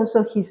that was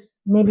also his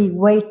maybe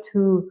way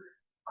to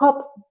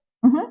cope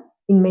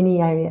in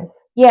many areas.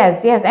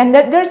 Yes, and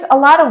there's a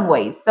lot of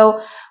ways.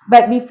 So,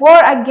 but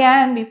before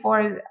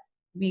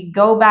we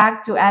go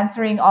back to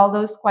answering all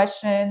those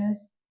questions,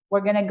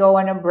 we're gonna go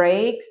on a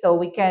break so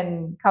we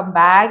can come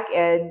back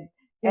and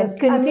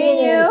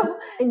continue.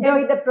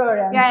 Enjoy the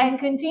program. Yeah, and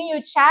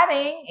continue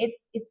chatting.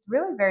 It's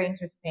really very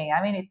interesting.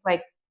 I mean, it's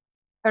like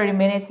 30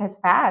 minutes has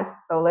passed,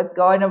 so let's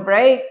go on a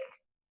break.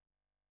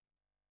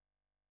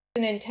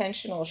 an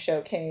intentional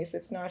showcase.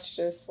 It's not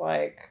just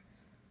like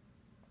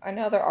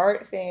another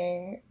art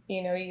thing.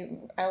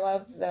 I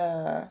love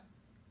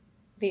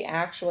the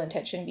actual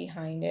intention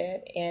behind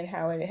it and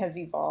how it has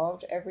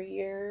evolved every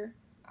year.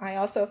 I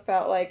also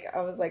felt like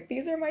I was like,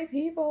 these are my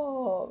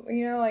people,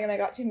 and I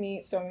got to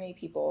meet so many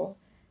people,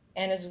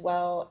 and as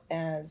well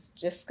as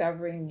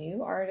discovering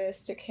new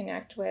artists to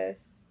connect with.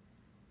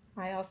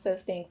 I also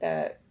think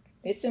that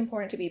it's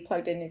important to be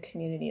plugged into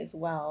community as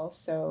well.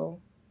 So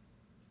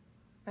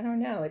I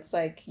don't know. It's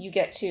like you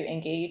get to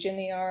engage in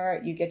the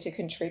art, you get to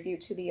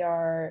contribute to the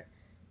art,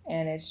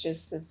 and it's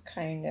just this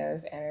kind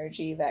of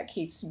energy that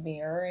keeps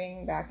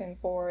mirroring back and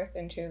forth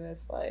into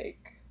this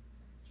like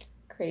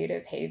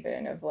creative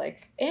haven of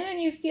like, and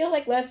you feel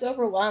like less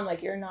overwhelmed,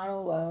 like you're not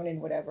alone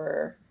in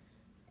whatever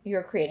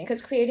you're creating,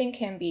 because creating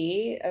can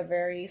be a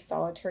very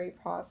solitary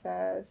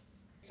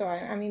process. So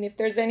I mean, if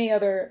there's any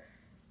other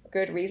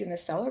good reason to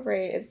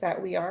celebrate, is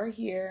that we are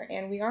here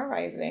and we are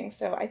rising.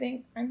 So I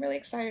think I'm really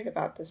excited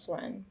about this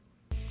one.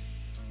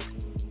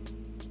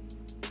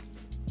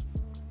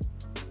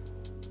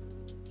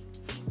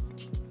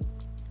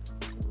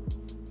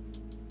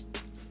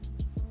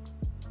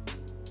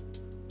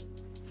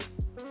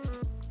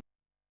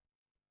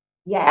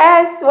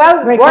 Yes,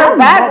 well, we're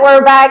back.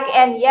 We're back,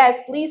 and yes,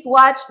 please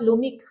watch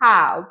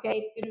Lumika.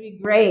 Okay, it's gonna be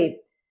great.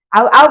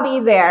 I'll be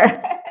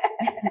there.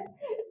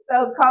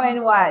 So come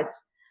and watch.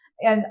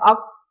 And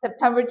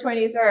September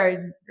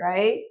 23rd,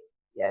 right?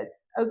 Yes.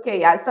 Okay,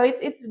 yeah. So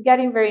it's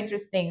getting very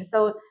interesting.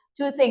 So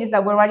two things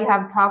that we already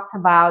have talked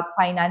about: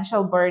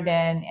 financial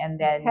burden and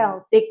then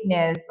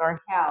sickness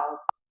or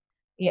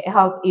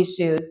health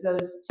issues.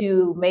 Those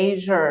two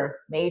major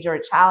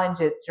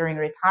challenges during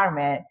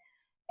retirement.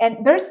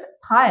 And there's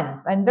tons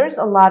and there's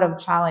a lot of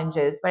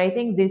challenges, but I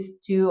think these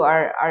two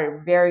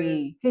are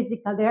very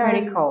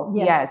critical.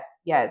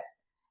 Yes,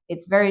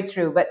 it's very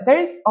true. But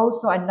there's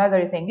also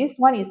another thing. This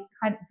one is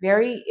kind of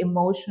very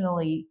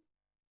emotionally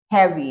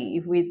heavy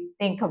if we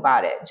think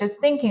about it. Just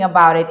thinking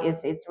about it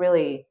is it's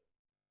really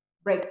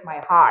breaks my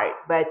heart,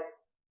 but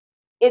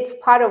it's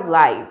part of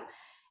life.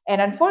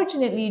 And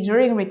unfortunately,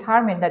 during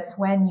retirement, that's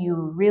when you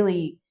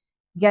really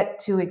get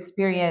to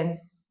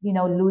experience,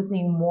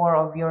 losing more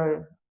of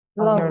your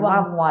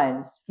loved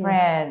ones,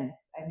 friends.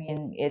 I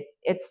mean,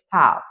 it's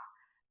tough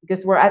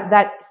because we're at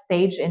that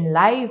stage in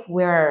life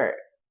where,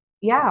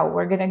 yeah,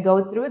 we're gonna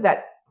go through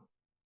that,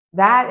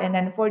 and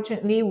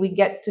unfortunately, we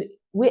get to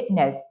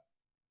witness.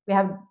 We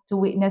have to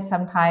witness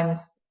sometimes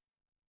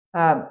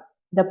um,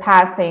 the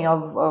passing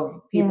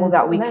of people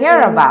that we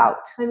care about.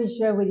 Let me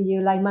share with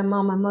you, like my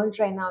mom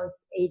right now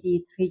is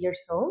 83 years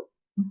old.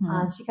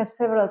 She has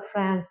several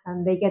friends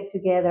and they get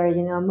together.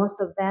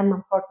 Most of them,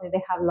 unfortunately,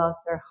 they have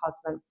lost their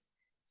husbands.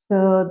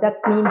 So that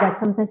means that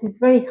sometimes it's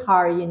very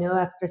hard,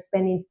 after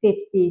spending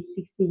 50,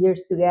 60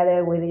 years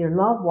together with your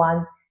loved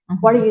one,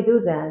 what do you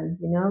do then?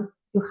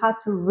 You have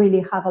to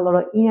really have a lot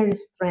of inner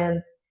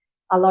strength,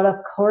 a lot of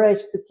courage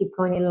to keep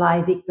going in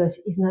life because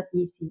it's not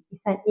easy.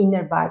 It's an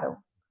inner battle.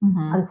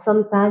 And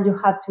sometimes you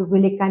have to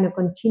really kind of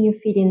continue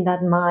feeding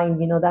that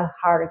mind, that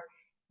heart.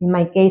 In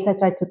my case, I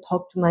try to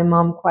talk to my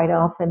mom quite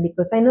often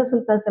because I know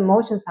sometimes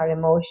emotions are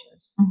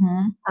emotions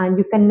and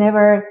you can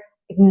never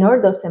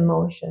ignore those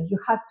emotions. You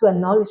have to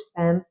acknowledge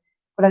them,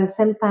 but at the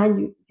same time,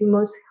 you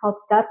must help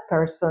that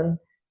person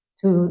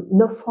to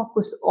not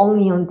focus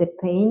only on the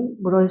pain,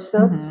 but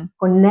also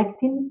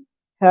connecting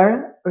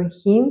her or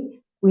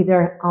him with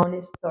their own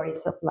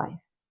stories of life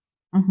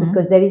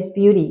because there is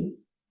beauty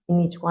in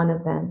each one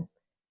of them.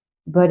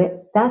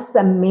 But that's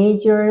a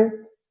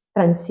major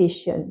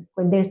transition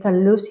when they start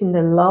losing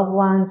their loved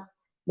ones,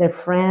 their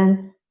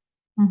friends.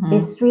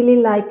 It's really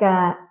like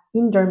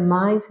in their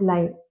minds,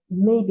 like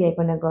maybe I'm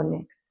gonna go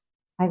next.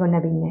 I'm gonna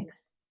be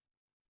next.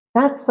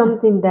 That's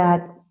something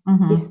that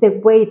is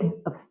the weight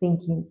of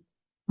thinking,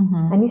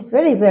 and it's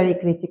very, very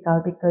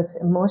critical because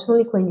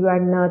emotionally, when you are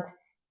not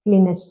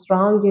feeling as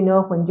strong,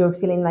 when you're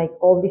feeling like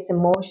all these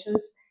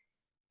emotions,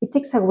 it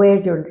takes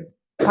away your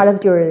part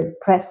of your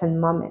present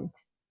moment.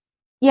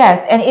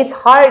 Yes, and it's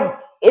hard.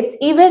 It's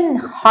even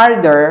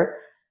harder,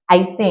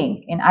 I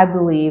think, and I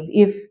believe,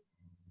 if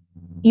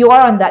you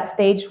are on that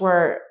stage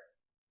where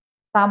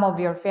some of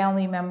your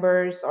family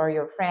members or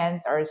your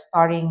friends are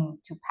starting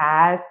to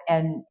pass,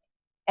 and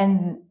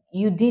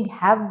you did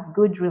have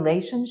good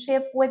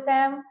relationship with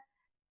them,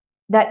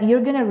 that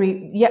you're gonna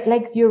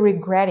like you're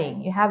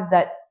regretting. You have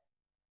that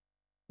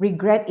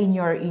regret in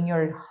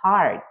your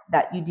heart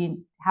that you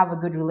didn't have a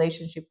good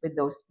relationship with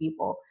those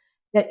people.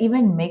 That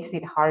even makes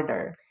it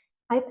harder.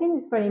 I think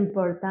it's very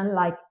important,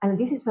 and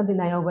this is something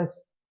I always,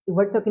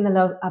 we're talking a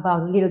lot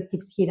about little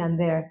tips here and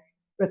there,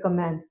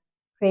 recommend,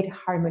 create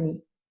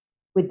harmony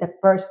with the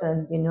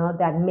person,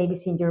 that maybe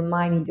is in your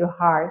mind, in your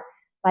heart.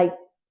 Like,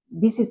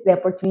 this is the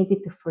opportunity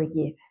to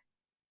forgive.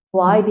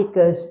 Why?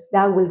 Because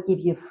that will give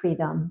you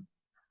freedom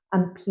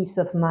and peace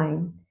of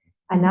mind.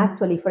 And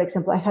actually, for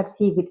example, I have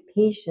seen with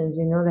patients,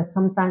 that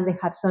sometimes they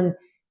have some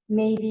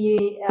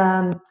maybe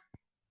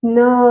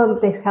no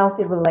the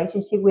healthy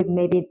relationship with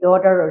maybe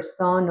daughter or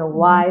son or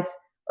wife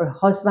or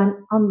husband,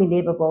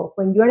 unbelievable.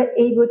 When you are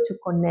able to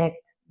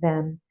connect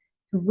them,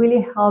 to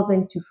really help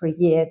them to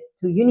forget,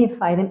 to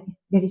unify them,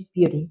 there is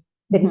beauty,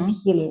 there is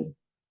healing.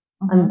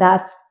 And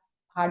that's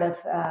part of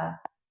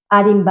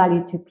adding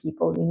value to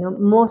people.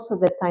 Most of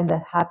the time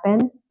that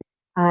happen,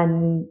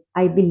 and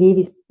I believe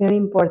it's very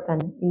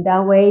important. In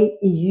that way,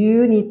 if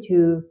you need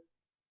to,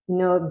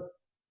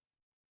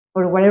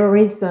 for whatever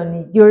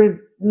reason, you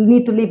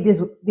need to leave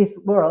this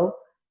world,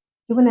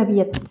 you're gonna be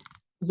at peace.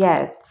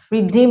 Yes,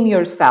 redeem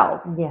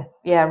yourself. Yes.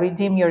 Yeah,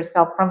 redeem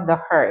yourself from the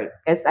hurt.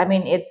 Because I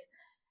mean,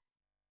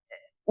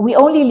 we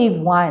only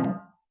live once,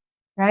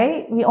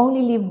 right? We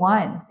only live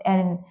once,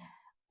 and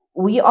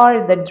we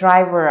are the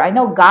driver. I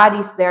know God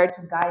is there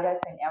to guide us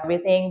and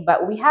everything,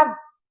 but we have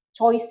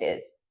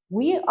choices.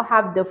 We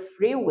have the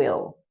free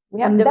will. We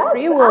have And the that's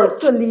free will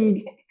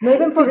actually not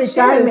even for to choose.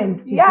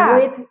 retirement to Yeah.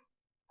 do it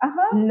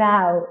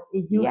now.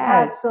 If you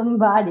have Yes.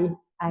 somebody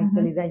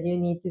actually that you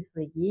need to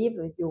forgive,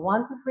 if you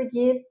want to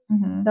forgive,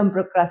 don't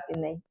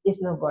procrastinate.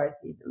 It's not worth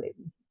it, believe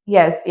me.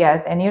 Yes,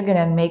 yes, and you're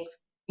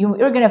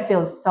gonna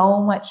feel so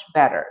much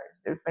better.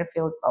 You're gonna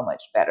feel so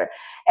much better.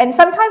 And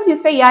sometimes you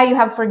say, yeah, you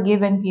have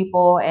forgiven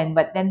people,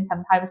 but then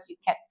sometimes you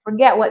can't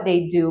forget what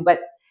they do. But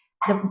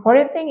the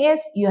important thing is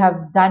you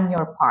have done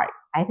your part.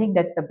 I think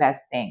that's the best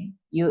thing.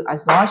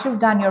 As long as you've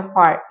done your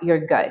part,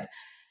 you're good.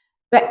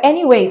 But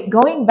anyway,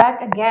 going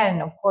back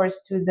again, of course,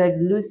 to the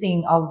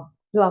losing of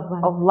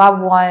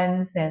loved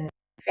ones and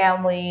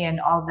family and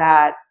all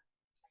that.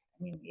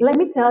 I mean, Let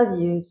me tell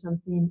you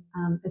something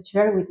to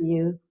share with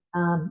you.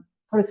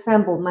 For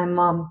example, my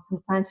mom,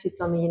 sometimes she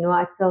told me,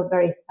 I feel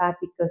very sad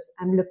because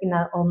I'm looking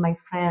at all my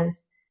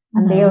friends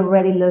and they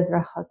already lost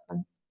their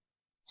husbands.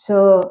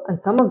 So, and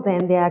some of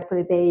them,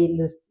 they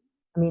lose,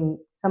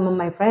 some of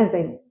my friends,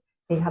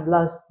 they have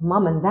lost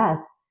mom and dad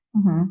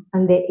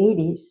in the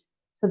 80s.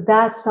 So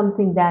that's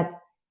something that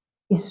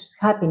is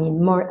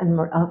happening more and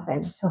more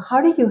often. So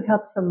how do you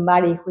help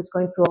somebody who's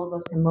going through all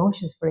those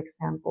emotions, for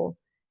example?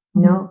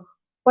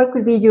 What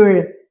could be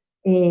your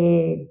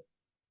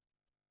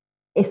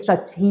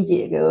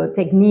strategic or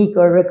technique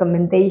or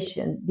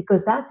recommendation?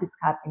 Because that is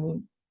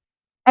happening.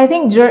 I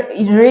think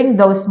during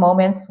those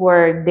moments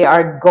where they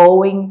are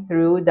going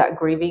through that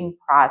grieving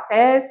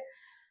process,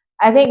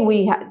 I think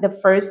the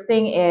first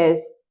thing is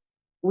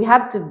we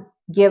have to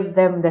give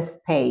them the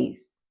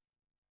space,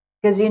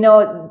 because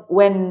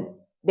when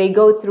they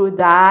go through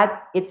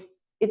that, it's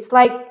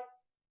like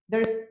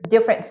there's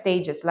different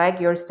stages. Like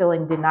you're still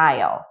in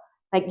denial,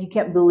 like you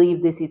can't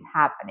believe this is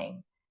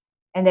happening,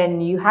 and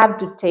then you have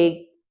to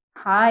take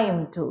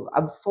time to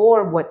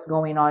absorb what's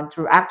going on,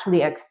 to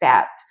actually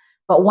accept.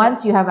 But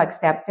once you have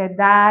accepted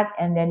that,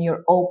 and then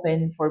you're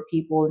open for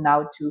people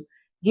now to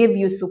give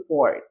you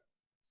support.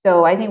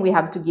 So I think we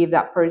have to give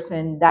that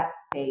person that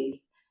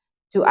space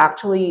to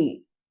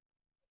actually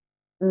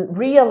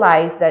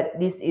realize that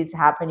this is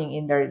happening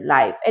in their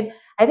life. And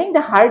I think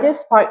the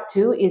hardest part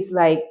too is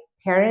like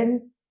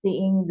parents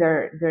seeing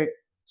their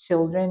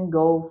children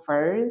go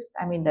first.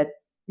 I mean,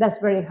 that's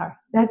very hard.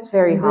 That's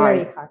very hard.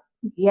 Very hard.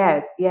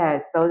 Yes,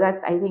 yes. So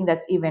I think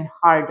that's even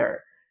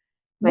harder.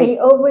 They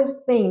always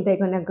think they're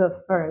gonna go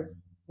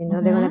first.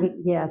 They're gonna be,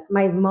 yes.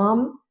 My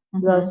mom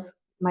lost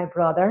my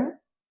brother,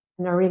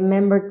 and I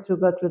remember to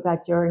go through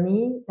that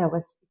journey. That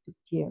was 2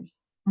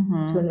 years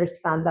to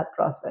understand that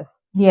process.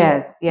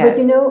 Yes, yes.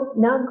 But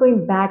now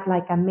going back,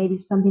 like maybe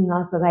something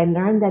else that I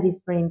learned that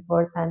is very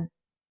important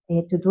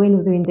to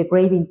doing during the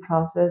grieving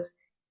process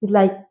is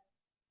like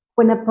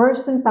when a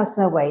person passes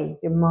away,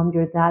 your mom,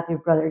 your dad, your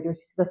brother, your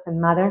sister, doesn't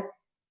matter.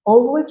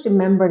 Always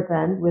remember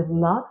them with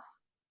love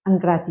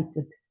and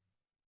gratitude.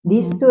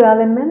 These two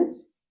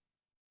elements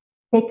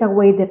take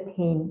away the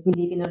pain,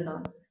 believe it or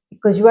not,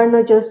 because you are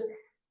not just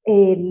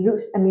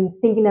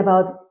thinking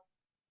about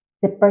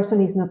the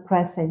person is not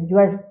present. You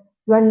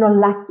are not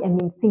lucky.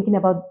 Thinking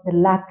about the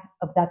lack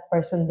of that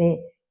person, the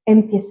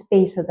empty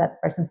space of that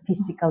person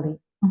physically.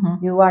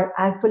 You are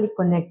actually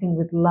connecting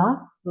with love.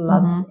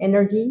 Love's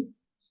energy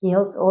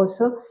heals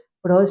also,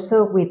 but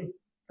also with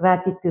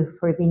gratitude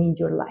for being in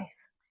your life.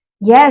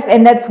 Yes,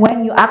 and that's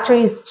when you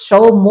actually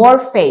show more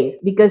faith,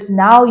 because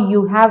now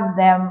you have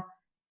them.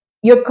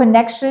 Your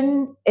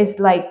connection is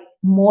like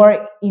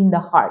more in the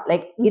heart,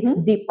 like it's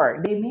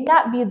deeper. They may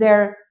not be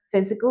there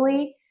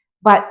physically,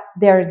 but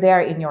they're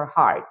there in your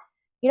heart.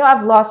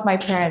 I've lost my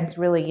parents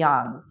really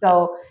young,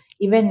 so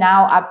even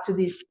now up to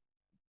this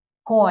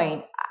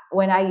point,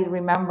 when I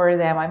remember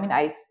them,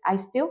 I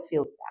still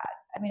feel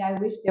sad. I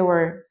wish they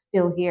were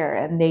still here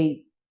and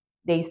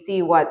they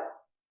see what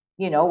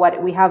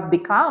we have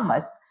become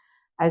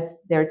as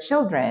their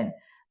children.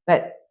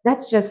 But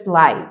that's just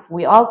life.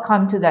 We all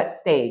come to that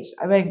stage.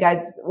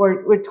 Guys,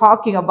 we're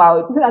talking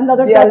about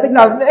another topic.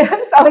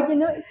 But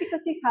it's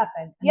because it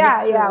happened.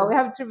 Yeah, yeah. We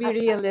have to be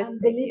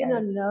realistic. Believe it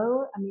or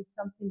no,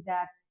 something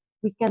that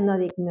we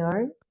cannot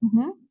ignore,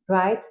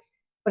 right?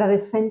 But at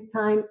the same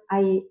time,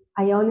 I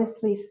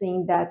honestly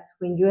think that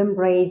when you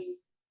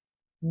embrace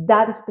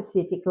that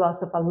specific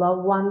loss of a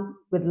loved one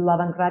with love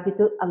and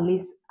gratitude, at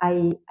least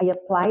I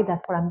apply.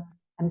 That's what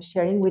I'm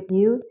sharing with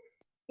you.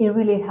 It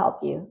really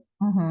helped you.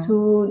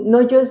 to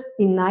not just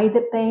deny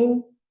the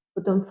pain,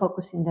 but don't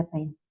focus in the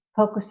pain.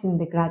 Focus in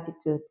the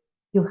gratitude.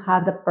 You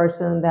have the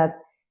person that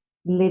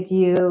leave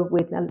you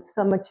with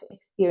so much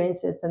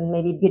experiences and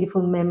maybe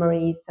beautiful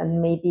memories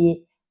and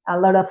maybe a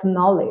lot of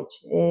knowledge.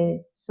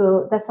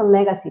 So that's a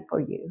legacy for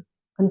you.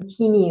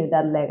 Continue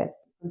that legacy.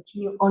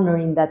 Continue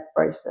honoring that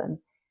person.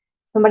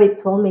 Somebody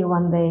told me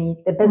one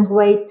day the best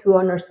way to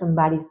honor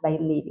somebody is by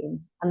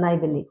living, and I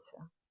believe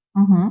so.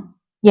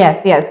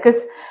 Yes, yes.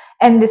 Because,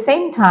 and the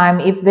same time,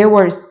 if they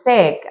were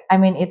sick, I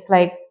mean, it's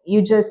like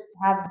you just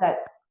have that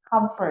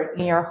comfort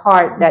in your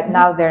heart that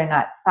now they're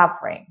not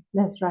suffering.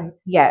 That's right.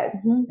 Yes,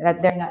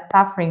 that they're not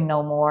suffering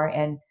no more.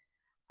 And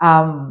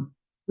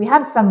we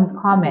have some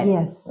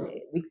comments. Yes.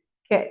 We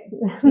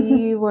can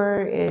see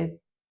where is.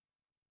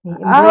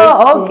 Embrace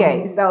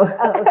okay. them. So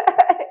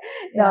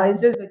no, Yeah.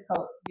 it's just a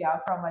quote, yeah,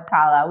 from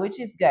Atala, which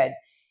is good.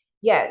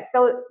 Yeah,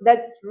 so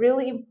that's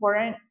really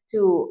important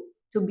to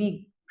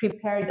be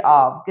prepared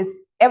of, because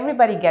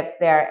everybody gets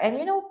there. And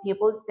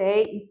people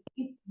say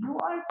if you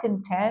are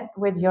content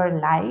with your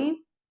life,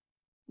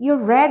 you're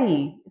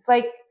ready. It's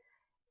like,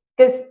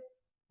 because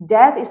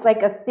death is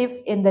like a thief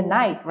in the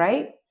night,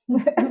 right?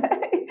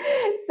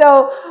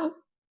 So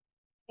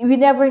we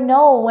never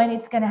know when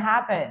it's gonna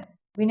happen.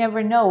 We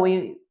never know.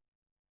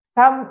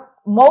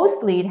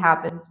 Mostly it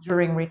happens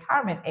during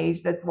retirement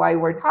age. That's why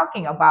we're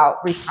talking about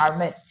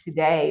retirement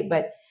today.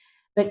 But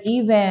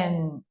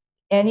even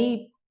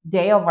any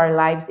day of our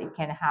lives it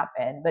can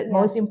happen. But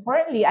most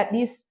importantly, at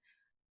least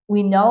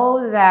we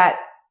know that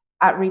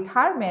at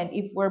retirement,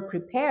 if we're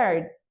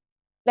prepared,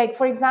 like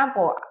for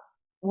example,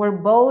 we're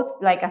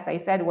both, like as I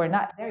said, we're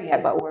not there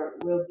yet, but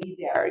we'll be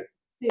there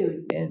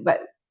soon.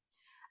 But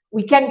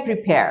we can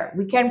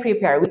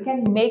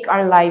make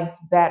our lives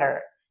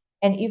better.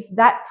 And if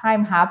that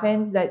time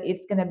happens that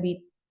it's going to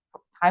be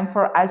time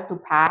for us to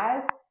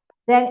pass,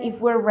 then if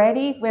we're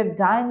ready, if we've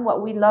done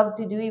what we love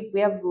to do, if we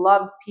have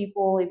loved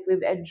people, if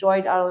we've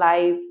enjoyed our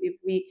life, if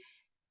we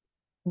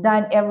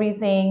done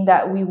everything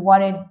that we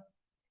wanted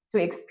to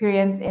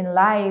experience in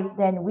life,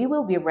 then we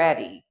will be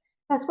ready.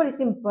 That's what is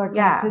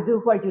important, to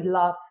do what you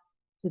love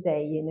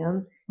today,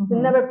 to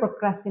never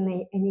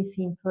procrastinate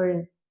anything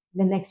for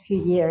the next few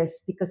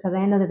years, because at the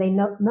end of the day,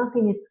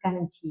 nothing is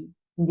guaranteed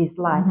in this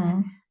life.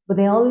 But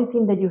the only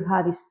thing that you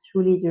have is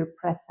truly your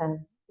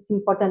present. It's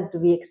important to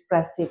be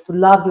expressive, to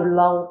love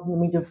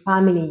your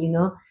family,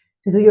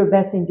 to do your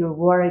best in your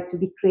work, to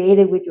be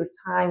creative with your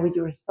time, with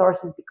your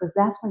resources, because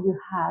that's what you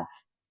have.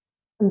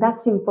 And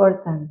that's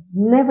important.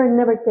 Never,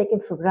 never take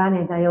it for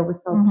granted. I always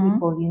tell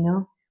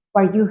people,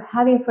 what you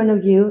have in front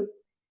of you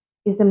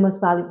is the most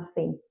valuable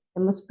thing,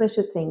 the most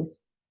precious things.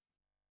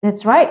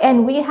 That's right.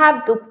 And we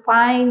have to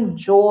find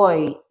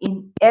joy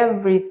in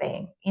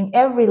everything, in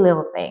every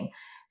little thing.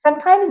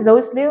 Sometimes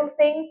those little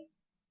things,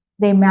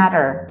 they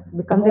matter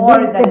Become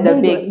more than the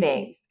big one.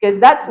 things, because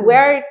that's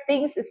where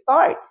things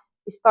start.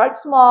 They start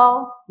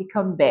small,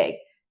 become big.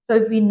 So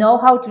if we know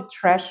how to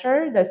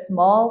treasure the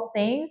small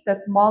things, the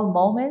small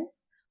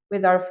moments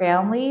with our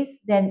families,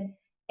 then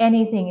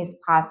anything is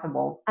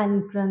possible.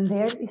 And from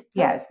there is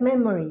those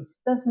memories.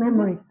 Those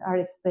memories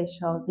are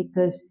special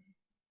because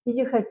if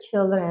you have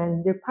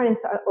children, your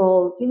parents are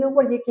old, you know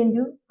what you can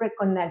do?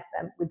 Reconnect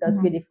them with those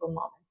beautiful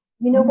moments.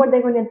 You know what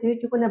they're going to do?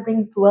 You're going to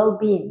bring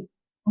well-being.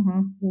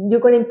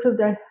 You're going to improve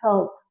their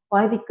health.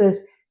 Why?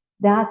 Because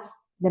that's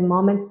the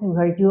moments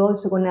where you're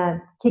also going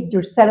to kick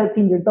your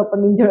serotonin, your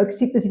dopamine, your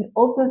oxytocin,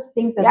 all those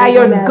things that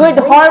your good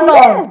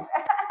hormones.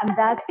 And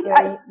that's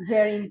very,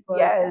 very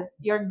important. Yes,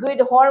 your good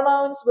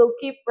hormones will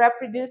keep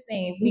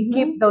reproducing if we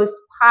keep those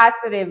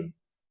positive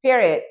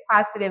spirit,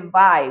 positive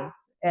vibes.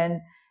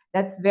 And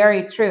that's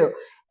very true.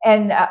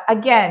 And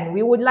again,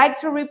 we would like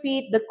to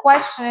repeat the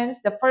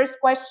questions. The first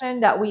question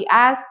that we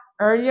asked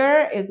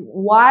earlier is,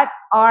 what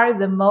are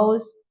the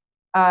most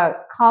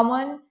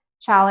common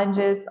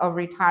challenges of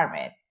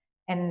retirement?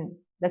 And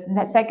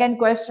the second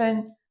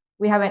question,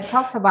 we haven't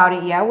talked about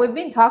it yet. We've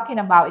been talking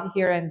about it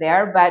here and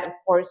there, but of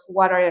course,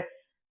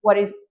 what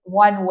is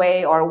one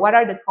way, or what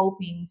are the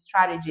coping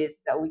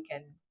strategies that we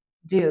can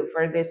do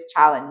for these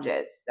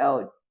challenges?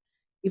 So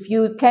if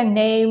you can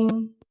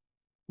name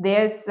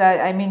this,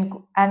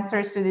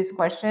 answers to these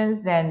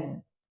questions,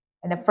 then,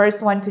 and the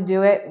first one to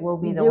do it will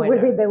be the winner.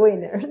 You will be the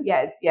winner.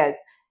 Yes, yes.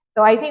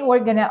 So I think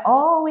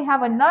we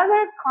have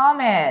another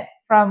comment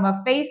from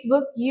a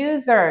Facebook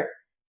user.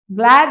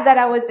 Glad that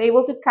I was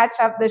able to catch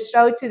up the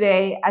show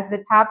today, as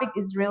the topic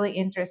is really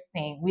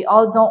interesting. We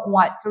all don't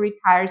want to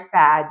retire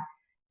sad,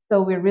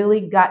 so we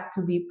really got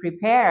to be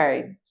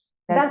prepared.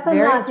 That's an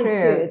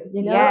attitude,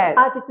 Yes.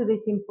 Attitude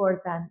is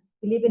important.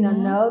 Believe it or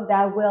not,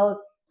 that will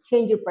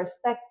change your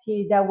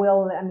perspective. That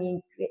will,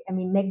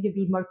 make you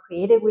be more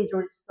creative with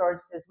your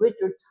resources, with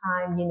your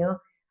time,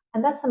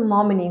 And that's a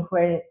moment in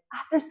where,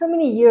 after so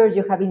many years,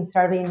 you have been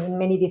serving in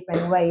many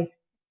different ways.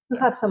 You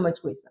have so much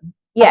wisdom.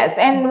 Yes,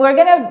 and we're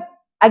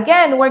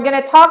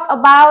gonna talk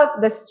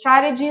about the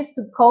strategies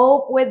to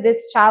cope with these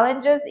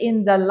challenges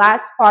in the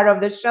last part of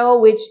the show,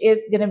 which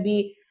is gonna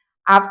be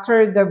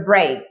after the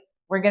break.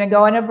 We're gonna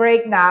go on a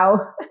break now.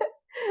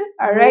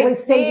 All We right, will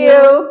see see you.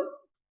 you.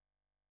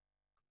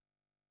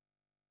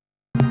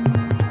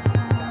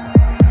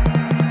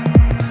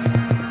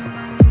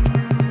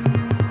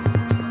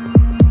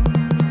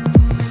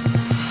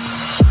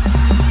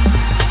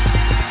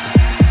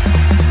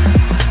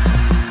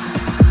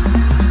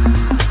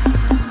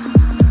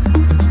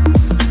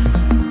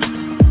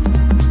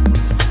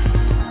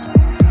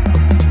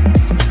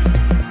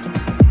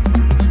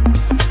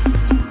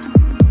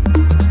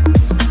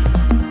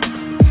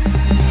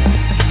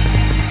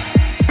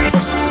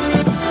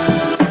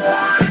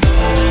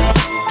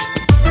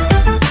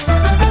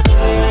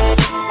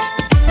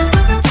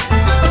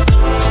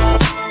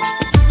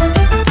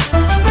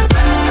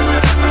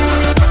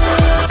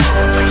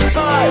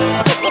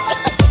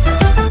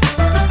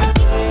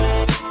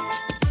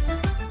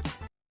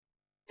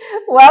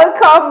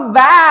 Welcome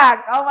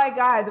back. Oh my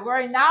God,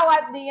 we're now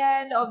at the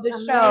end of the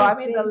It's show. I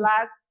mean, the amazing.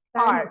 last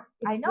Time part.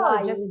 is I know,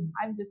 flying.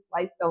 time just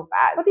flies so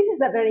But fast. this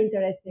is a very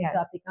interesting Yes.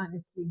 topic,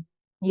 honestly.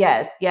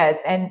 Yes, yes.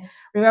 And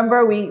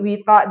remember,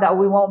 we thought that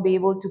we won't be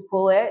able to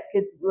pull it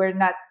because we're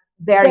not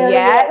there There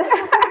yet.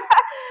 yet.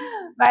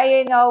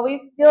 But we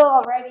still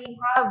already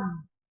have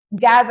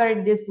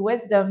gathered this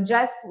wisdom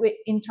just with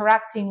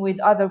interacting with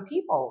other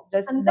people,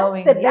 just And that's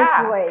knowing, the best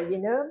yeah, way, you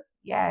know?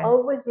 yes.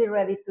 Always be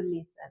ready to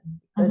listen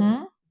because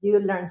Mhm. you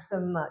learn so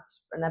much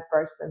from a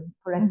person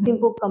for a Mhm.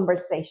 simple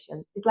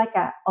conversation. It's like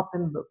a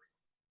open books.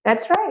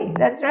 That's right.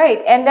 That's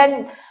right. And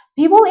then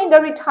people in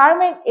the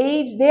retirement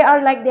age, they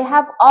are like they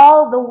have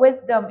all the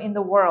wisdom in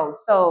the world.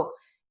 So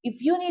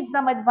if you need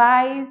some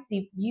advice,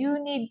 if you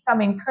need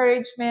some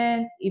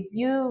encouragement, if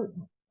you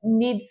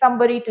need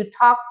somebody to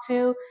talk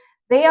to,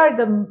 they are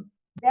the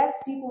best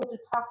people to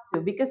talk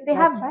to because they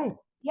That's have, right.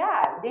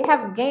 yeah, they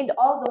have gained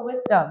all the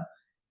wisdom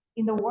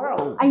in the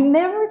world. I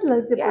never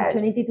lost the Yes.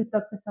 opportunity to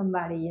talk to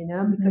somebody, you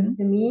know, Mhm. because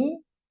to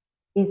me,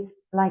 it's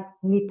like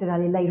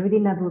literally like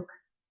reading a book.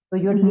 So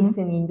you're Mhm.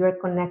 listening, you're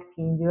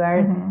connecting, you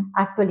are Mhm.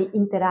 actually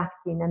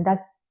interacting, and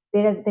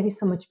there is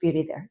so much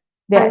beauty there.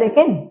 Yeah. And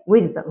again,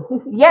 wisdom.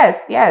 Yes,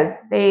 yes,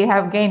 they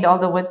have gained all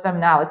the wisdom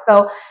now.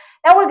 So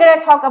now we're going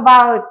to talk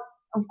about,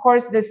 of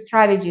course, the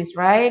strategies,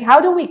 right? How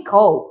do we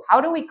cope?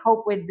 How do we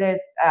cope with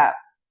this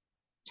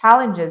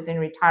challenges in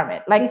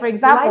retirement? Like, for This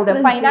example, life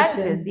the finances.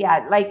 transition.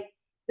 Yeah, like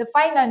the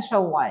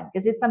financial one,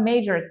 because it's a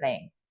major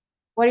thing.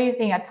 What do you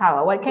think,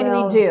 Atala? What can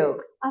we Well,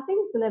 do? I think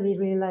it's gonna be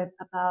really like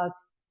about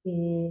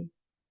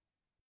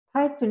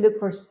try to look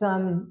for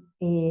some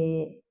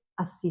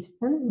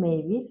assistant,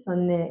 maybe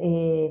some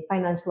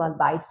financial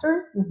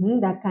advisor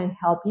that can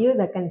help you,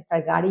 that can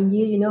start guiding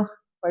you, you know,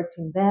 where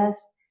to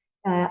invest.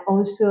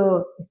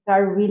 Also,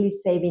 start really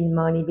saving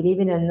money. Believe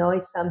it or not,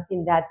 it's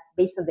something that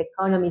based on the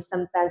economy,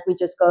 sometimes we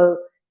just go,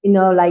 you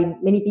know, like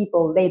many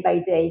people day by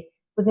day.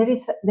 But there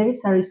is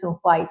a reason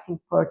why it's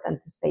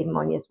important to save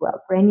money as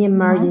well for any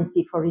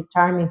emergency, for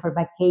retirement, for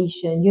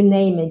vacation, you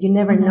name it. You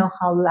never know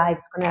how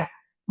life's gonna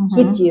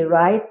hit you,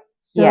 right?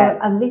 So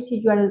Yes. at least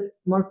you are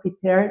more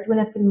prepared, you're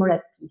gonna feel more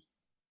at peace.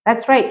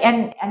 That's right.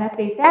 And as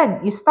they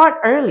said, you start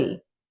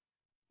early.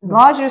 As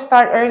long as you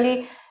start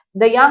early,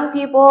 the young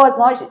people, as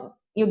long as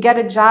you get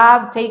a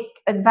job, take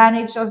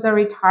advantage of the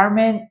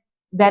retirement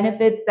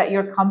benefits that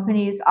your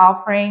company is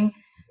offering.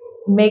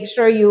 Make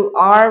sure you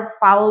are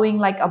following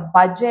like a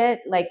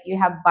budget, like you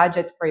have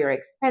budget for your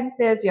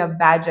expenses, you have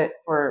budget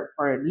for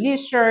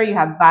leisure, you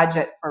have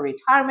budget for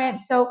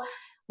retirement. So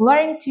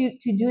learn to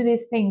do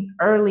these things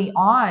early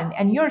on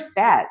and you're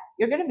set.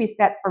 You're going to be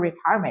set for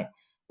retirement.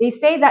 They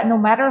say that no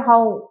matter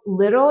how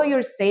little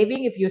you're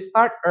saving, if you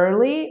start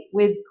early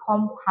with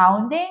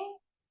compounding,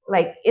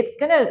 like it's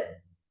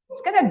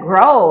gonna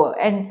grow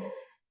and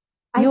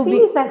I you'll think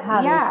be, it's a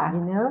habit, yeah, you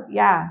know.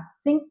 yeah.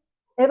 Think,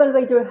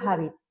 evaluate your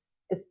habits,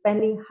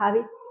 spending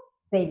habits,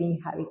 saving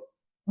habits.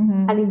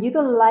 Mhm. And if you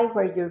don't like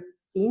where you're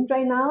seeing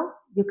right now,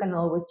 you can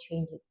always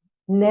change it.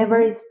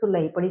 Never is too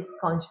late, but it's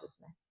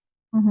consciousness.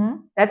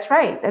 That's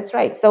right. That's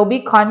right. So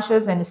be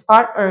conscious and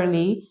start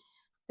early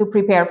to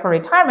prepare for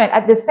retirement.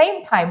 At the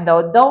same time,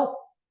 though, don't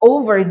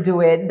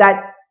overdo it.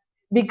 That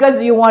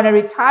because you want to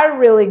retire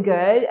really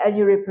good and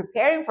you're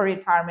preparing for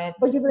retirement,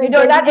 But you're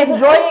you're not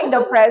enjoying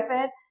the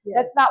present. Yes.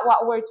 That's not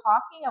what we're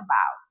talking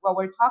about. What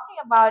we're talking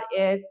about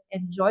is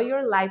enjoy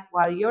your life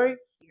while you're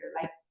here.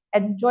 Like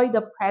enjoy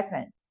the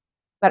present,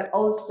 but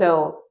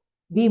also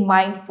be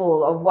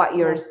mindful of what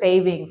you're Yes.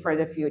 saving for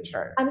the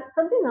future. And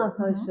something else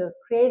also,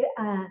 create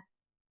a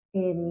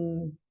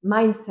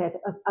mindset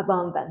of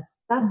abundance.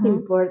 That's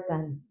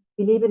important.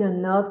 Believe it or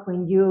not,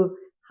 when you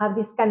have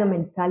this kind of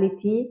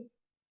mentality,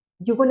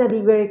 you're gonna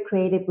be very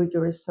creative with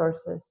your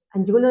resources,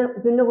 and you're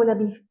not gonna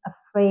be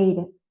afraid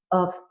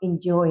of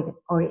enjoy it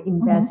or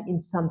invest in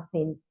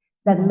something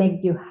that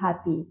makes you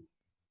happy.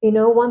 You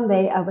know, one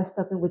day I was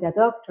talking with a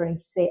doctor, and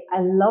he said,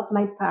 "I love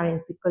my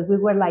parents because we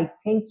were like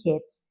 10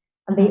 kids,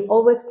 and they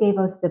always gave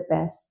us the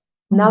best.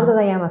 Now that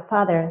I am a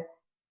father,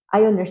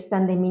 I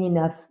understand the meaning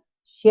of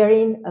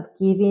sharing, of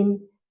giving,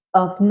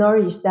 of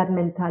nourish that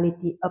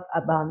mentality of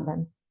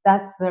abundance.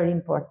 That's very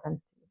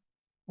important."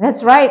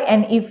 That's right.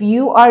 And if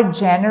you are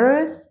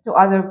generous to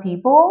other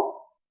people,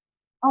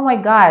 Oh my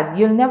God,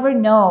 you'll never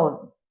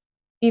know.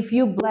 If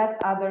you bless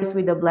others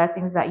with the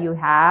blessings that you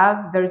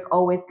have, there's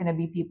always going to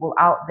be people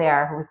out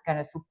there who's going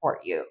to support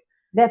you.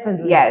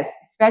 Definitely. Yes,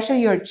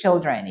 especially your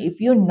children. If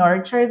you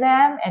nurture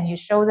them and you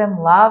show them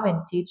love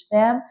and teach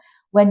them,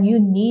 when you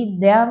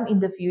need them in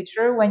the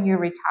future, when you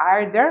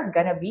retire, they're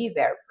going to be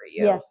there for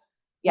you. Yes.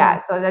 Yeah,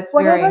 Yes. so that's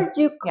Whatever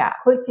you yeah.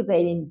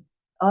 cultivate in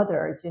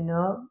others,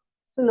 sooner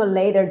or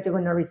later you're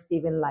gonna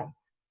receive in life.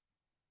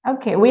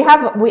 Okay, we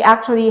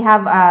actually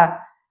have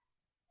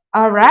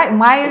all right,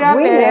 Mayra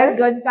Winner. Perez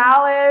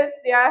Gonzalez.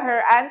 Yeah,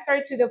 her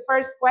answer to the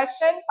first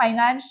question: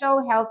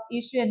 financial health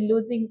issue and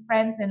losing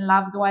friends and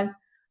loved ones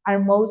are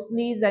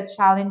mostly the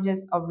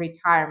challenges of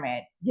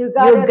retirement. You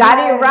got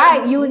it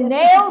right. You Yes.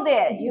 nailed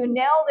it. You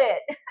nailed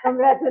it.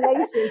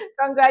 Congratulations.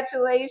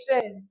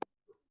 Congratulations.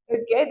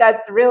 Okay,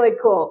 that's really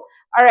cool.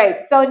 All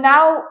right, so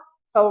now,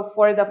 so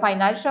for the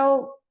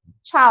financial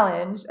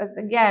challenge, as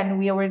again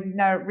we were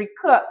gonna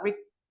recap.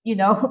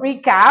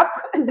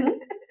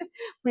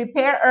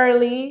 Prepare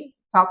early,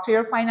 talk to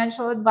your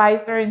financial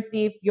advisor and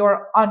see if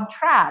you're on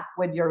track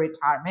with your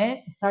retirement.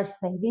 Start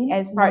saving.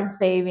 And start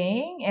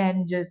saving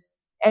and just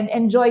and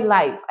enjoy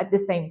life at the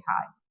same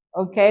time.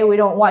 Okay? We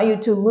don't want you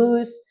to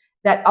lose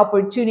that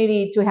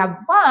opportunity to have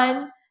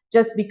fun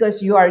just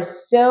because you are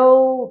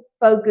so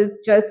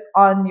focused just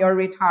on your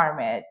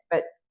retirement.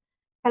 But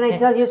can I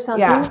tell you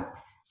something? Yeah.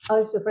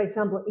 Also, for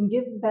example, if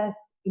you invest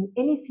in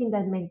anything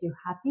that makes you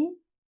happy,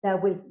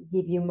 that will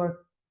give you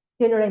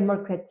generate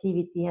more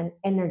creativity and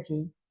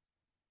energy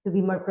to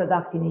be more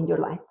productive in your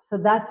life. So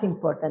that's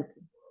important.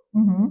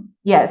 Mm-hmm.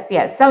 Yes,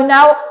 yes. So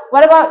now,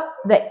 what about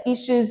the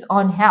issues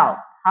on health?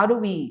 How do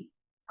we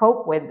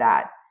cope with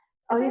that?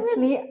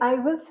 Honestly, I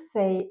will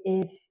say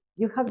if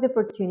you have the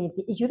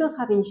opportunity, if you don't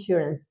have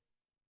insurance,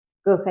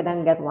 go ahead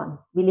and get one.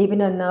 Believe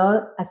it or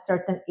not, at a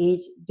certain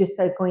age, you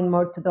start going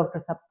more to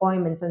doctor's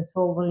appointments and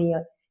suddenly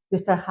you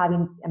start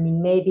having,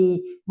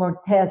 maybe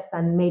more tests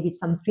and maybe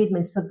some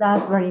treatments. So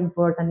that's very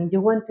important. If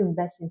you want to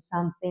invest in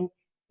something,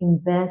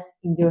 invest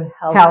in your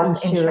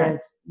health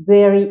insurance.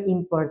 Very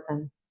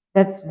important.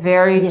 That's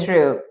very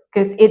true.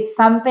 Because it's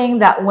something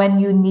that when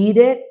you need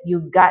it,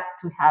 you got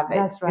to have it.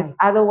 That's right. Because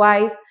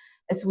otherwise,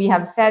 as we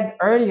have said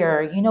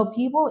earlier,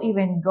 people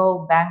even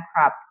go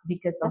bankrupt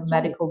because of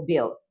medical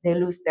bills. They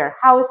lose their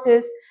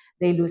houses,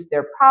 they lose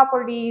their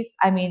properties.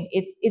 I mean,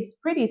 it's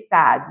pretty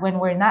sad when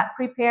we're not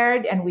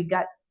prepared and we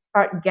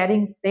start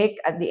getting sick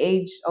at the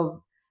age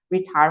of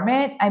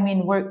retirement. I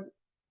mean,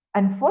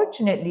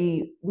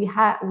 unfortunately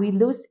we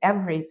lose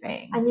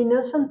everything.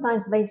 And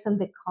sometimes based on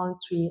the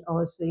country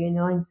also,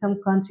 in some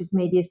countries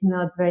maybe it's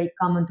not very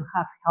common to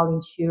have health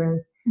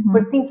insurance,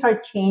 but things are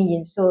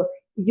changing. So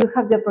you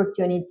have the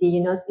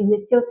opportunity,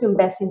 still to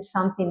invest in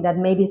something that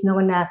maybe is not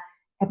gonna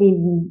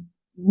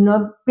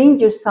bring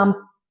you some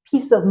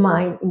peace of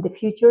mind in the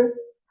future.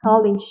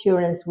 Health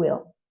insurance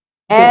will.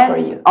 And for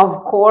you.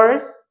 Of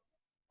course,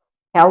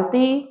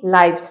 healthy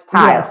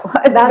lifestyle.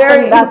 Yes,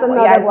 that's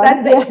another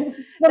one.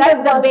 That's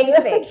the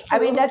basic. I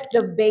mean, that's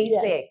the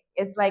basic. Yes.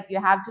 It's like you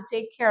have to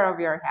take care of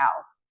your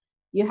health.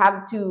 You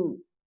have to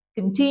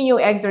continue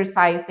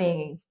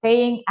exercising,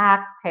 staying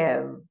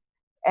active,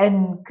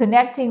 and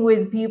connecting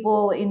with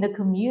people in the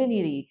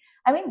community.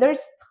 I mean,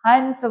 there's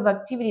tons of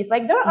activities.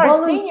 Like there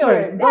are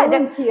seniors.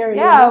 Volunteer.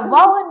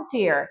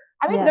 Volunteer.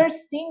 I mean, there's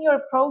senior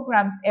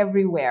programs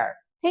everywhere.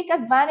 Take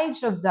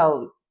advantage of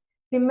those.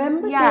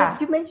 Remember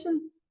that you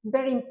mentioned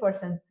very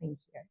important thing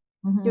here.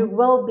 Your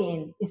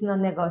well-being is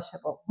non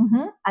negotiable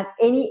at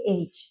any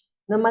age,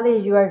 no matter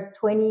if you are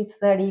 20,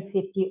 30,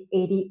 50,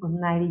 80, or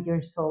 90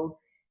 years old.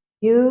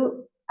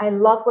 I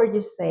love what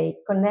you say,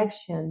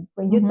 connection.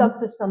 When you talk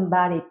to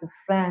somebody, to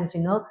friends,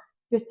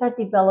 you start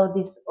develop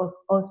this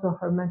also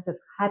hormones of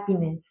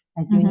happiness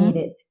that you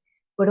needed.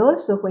 But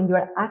also when you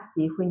are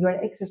active, when you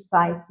are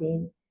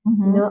exercising,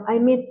 I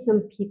meet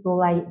some people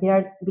like they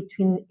are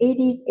between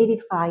 80,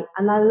 85,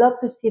 and I love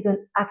to see them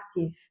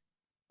active,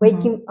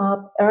 waking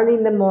up early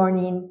in the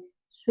morning,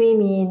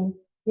 swimming,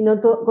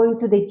 going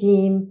to the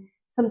gym,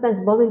 sometimes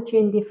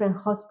volunteering in different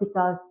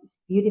hospitals. It's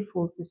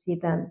beautiful to see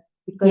them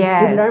because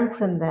you learn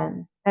from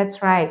them.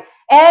 That's right.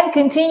 And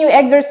continue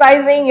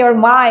exercising your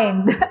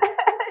mind.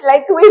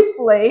 Like we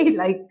play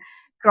like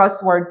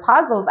crossword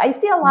puzzles. I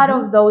see a lot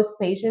of those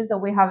patients that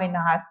we have in the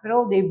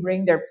hospital. They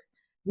bring their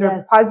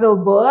puzzle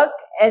book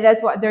and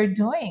that's what they're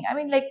doing. I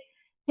mean, like,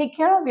 take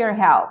care of your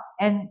health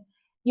and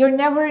you're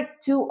never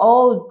too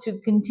old to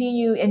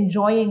continue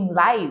enjoying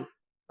life,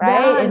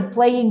 right? And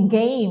playing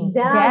games,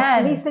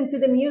 dance. Listen to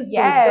the music,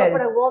 go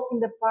for a walk in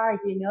the park,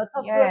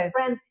 talk to a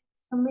friend.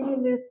 So many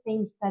little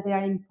things that they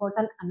are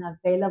important and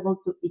available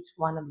to each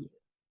one of you.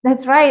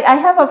 That's right. I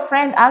have a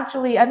friend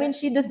actually. I mean,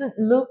 she doesn't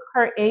look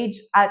her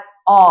age at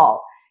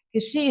all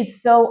because she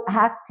is so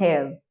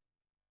active.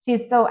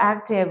 She's so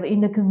active in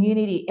the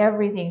community,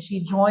 everything.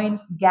 She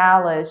joins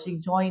galas,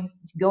 she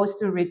goes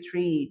to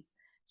retreats,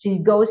 she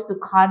goes to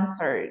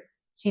concerts,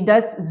 she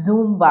does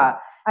Zumba.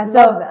 I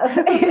love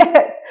that.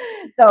 Yes.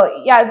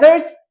 So yeah,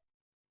 there's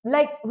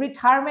like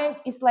retirement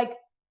is like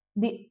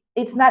the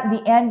it's not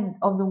the end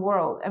of the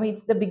world. I mean,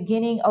 it's the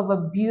beginning of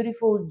a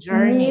beautiful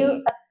journey.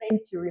 New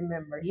adventure,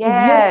 remember.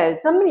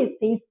 Yes. So many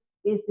things,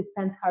 it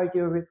depends how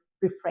you're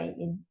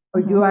reframing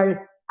or you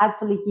are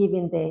actually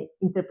giving the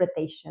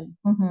interpretation.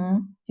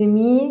 To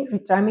me,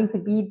 retirement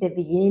could be the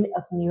beginning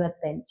of new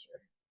adventure.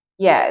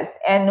 Yes.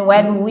 And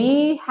when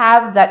we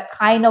have that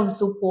kind of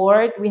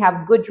support, we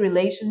have good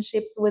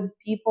relationships with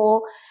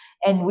people,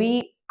 and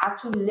we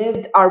actually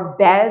lived our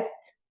best,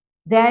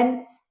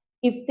 then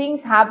if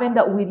things happen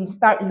that we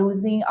start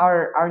losing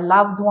our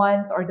loved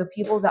ones or the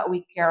people that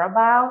we care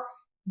about,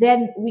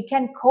 then we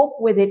can cope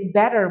with it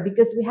better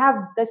because we have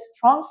the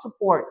strong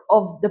support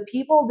of the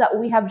people that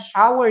we have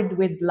showered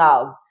with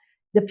love,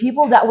 the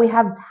people that we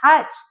have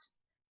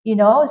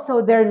touched,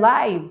 so their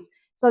lives.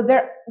 So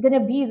they're going to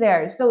be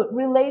there. So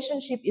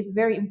relationship is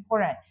very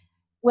important.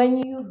 When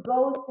you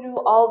go through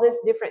all these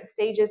different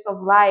stages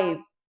of life,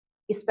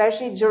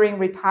 especially during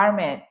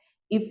retirement,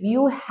 if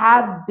you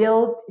have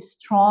built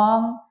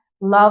strong,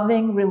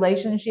 loving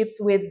relationships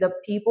with the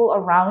people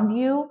around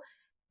you,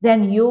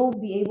 then you'll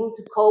be able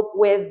to cope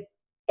with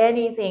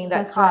anything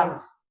that That's right.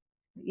 comes.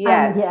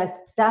 Yes. And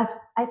yes,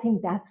 I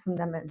think that's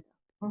fundamental.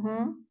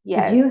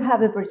 Yes. If you have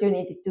the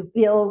opportunity to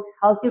build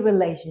healthy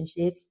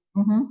relationships,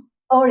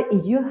 or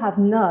if you have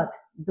not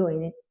do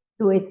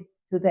it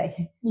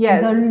today.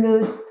 Yes. Don't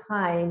lose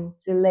time.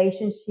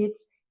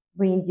 Relationships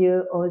bring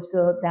you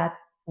also that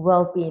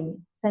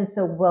well-being, sense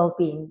of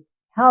well-being,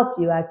 help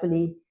you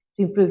actually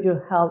to improve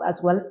your health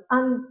as well.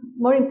 And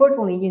more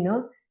importantly,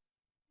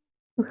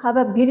 to have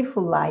a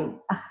beautiful life,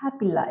 a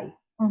happy life.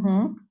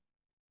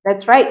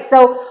 That's right.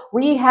 So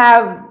we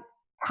have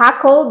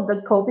tackled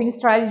the coping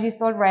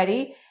strategies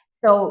already.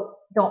 So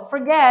don't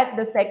forget,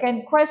 the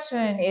second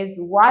question is,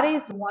 what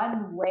is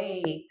one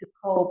way to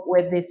cope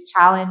with these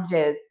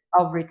challenges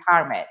of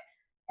retirement?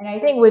 And I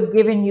think we've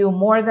given you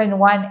more than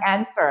one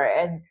answer,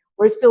 and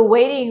we're still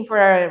waiting for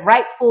a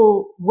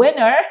rightful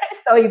winner.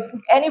 So if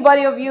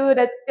anybody of you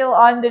that's still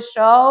on the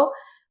show,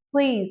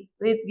 please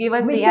give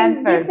us the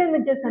answer. Give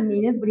them just a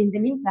minute, but in the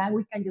meantime,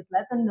 we can just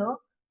let them know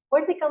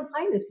where they can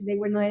find us if they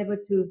were not able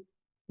to,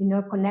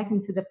 connect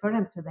into the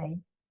program today.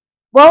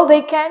 Well,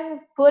 they can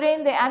put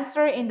in the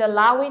answer in the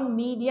Lawin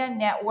Media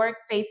Network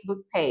Facebook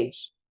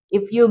page.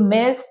 If you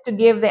missed to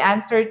give the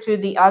answer to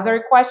the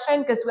other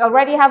question, because we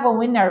already have a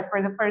winner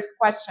for the first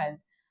question,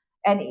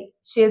 and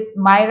she's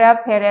Myra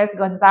Perez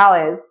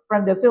Gonzalez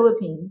from the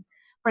Philippines.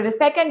 For the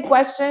second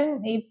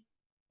question, if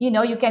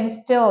you can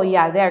still,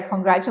 there,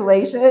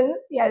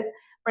 congratulations. Yes.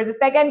 For the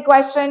second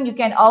question, you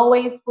can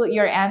always put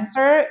your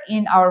answer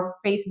in our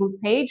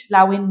Facebook page,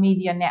 Lawin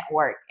Media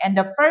Network. And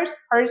the first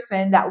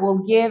person that will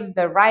give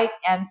the right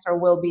answer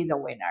will be the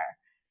winner.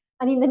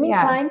 And in the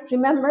meantime,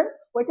 remember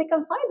where they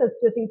can find us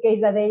just in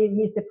case that they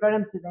missed the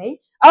program today.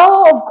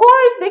 Oh, of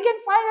course, they can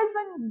find us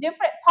on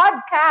different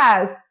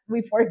podcasts.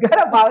 We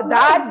forgot about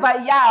that.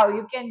 But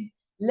you can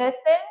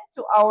listen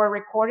to our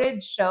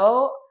recorded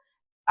show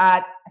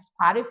at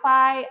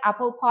Spotify,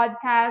 Apple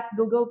Podcasts,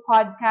 Google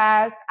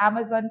Podcasts,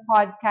 Amazon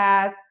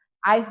Podcasts,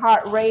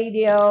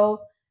 iHeartRadio,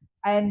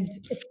 and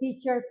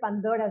Stitcher,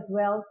 Pandora as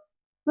well.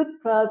 Food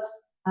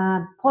Plots,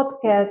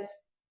 Podcast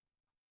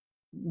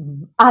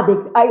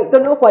Addict. I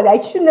don't know what. I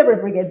should never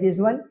forget this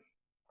one.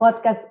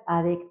 Podcast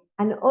Addict,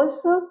 and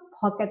also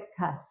Pocket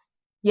Cast.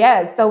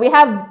 Yes, so we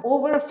have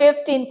over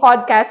 15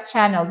 podcast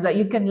channels that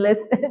you can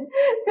listen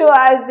to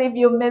us if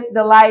you missed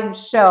the live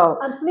show.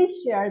 And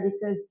please share,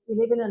 because we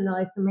live in a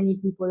noise, so many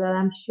people that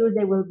I'm sure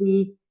they will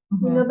be,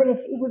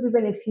 it will be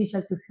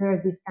beneficial to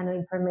hear this kind of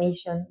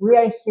information. We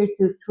are here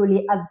to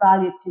truly add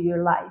value to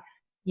your life.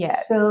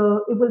 Yes.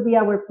 So it will be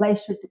our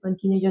pleasure to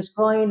continue just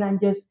growing and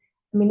just,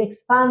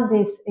 expand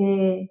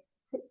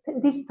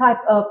this type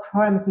of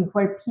programs in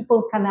where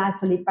people can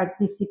actually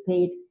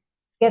participate,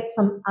 get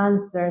some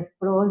answers,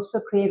 but also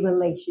create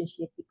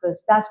relationship,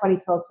 because that's what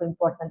is also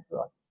important to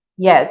us.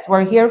 Yes,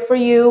 we're here for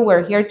you.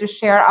 We're here to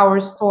share our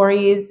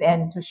stories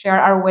and to share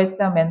our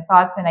wisdom and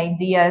thoughts and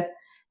ideas,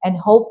 and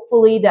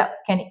hopefully that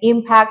can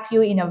impact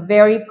you in a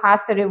very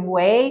positive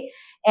way.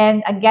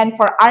 And again,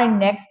 for our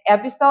next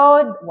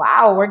episode,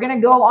 we're going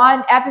to go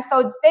on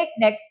episode 6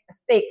 next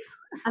 6.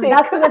 And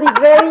that's going to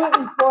be very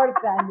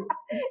important.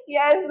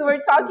 Yes, we're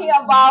talking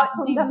about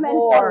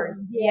divorce.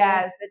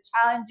 Yes, the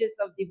challenges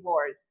of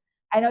divorce.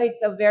 I know it's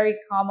a very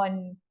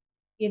common,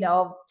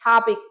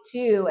 topic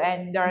too,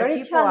 and there are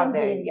very people out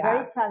there.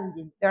 Very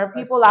challenging. There are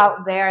people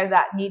out there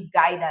that need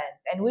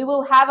guidance, and we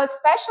will have a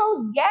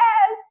special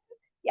guest.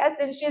 Yes,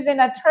 and she's an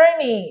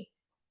attorney.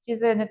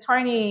 She's an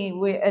attorney,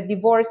 a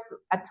divorce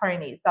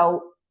attorney.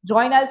 So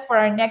join us for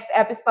our next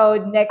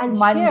episode next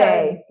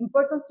Monday.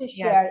 Important to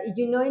share. If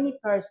you know any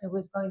person who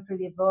is going through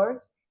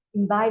divorce,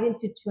 invite them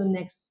to tune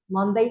next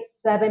Monday,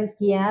 7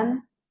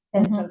 p.m.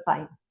 Central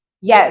Time.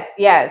 Yes.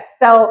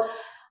 So,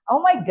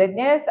 oh my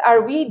goodness,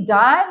 are we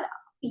done?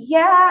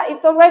 Yeah,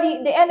 it's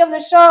already the end of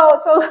the show.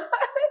 So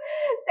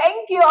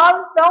thank you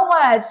all so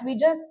much. We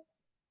just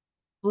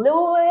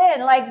flew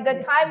in. Like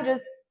the time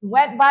just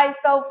went by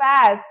so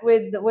fast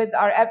with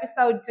our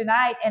episode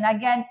tonight. And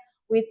again,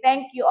 We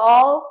thank you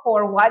all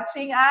for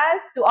watching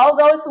us. To all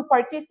those who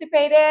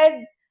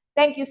participated,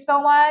 thank you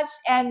so much.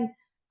 And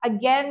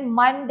again,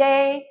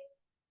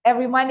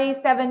 every Monday,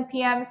 7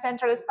 p.m.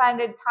 Central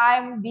Standard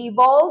Time. Be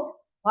bold.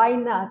 Why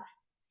not?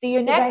 See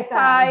you next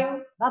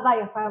time.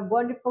 Bye-bye. Have a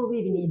wonderful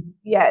evening.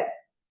 Yes.